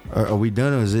done. Are we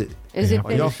done, or is it? Is it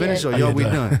Are y'all finished or y'all we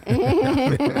done?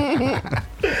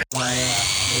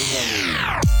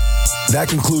 That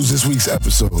concludes this week's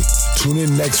episode. Tune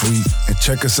in next week and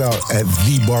check us out at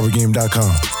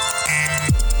thebarbergame.com.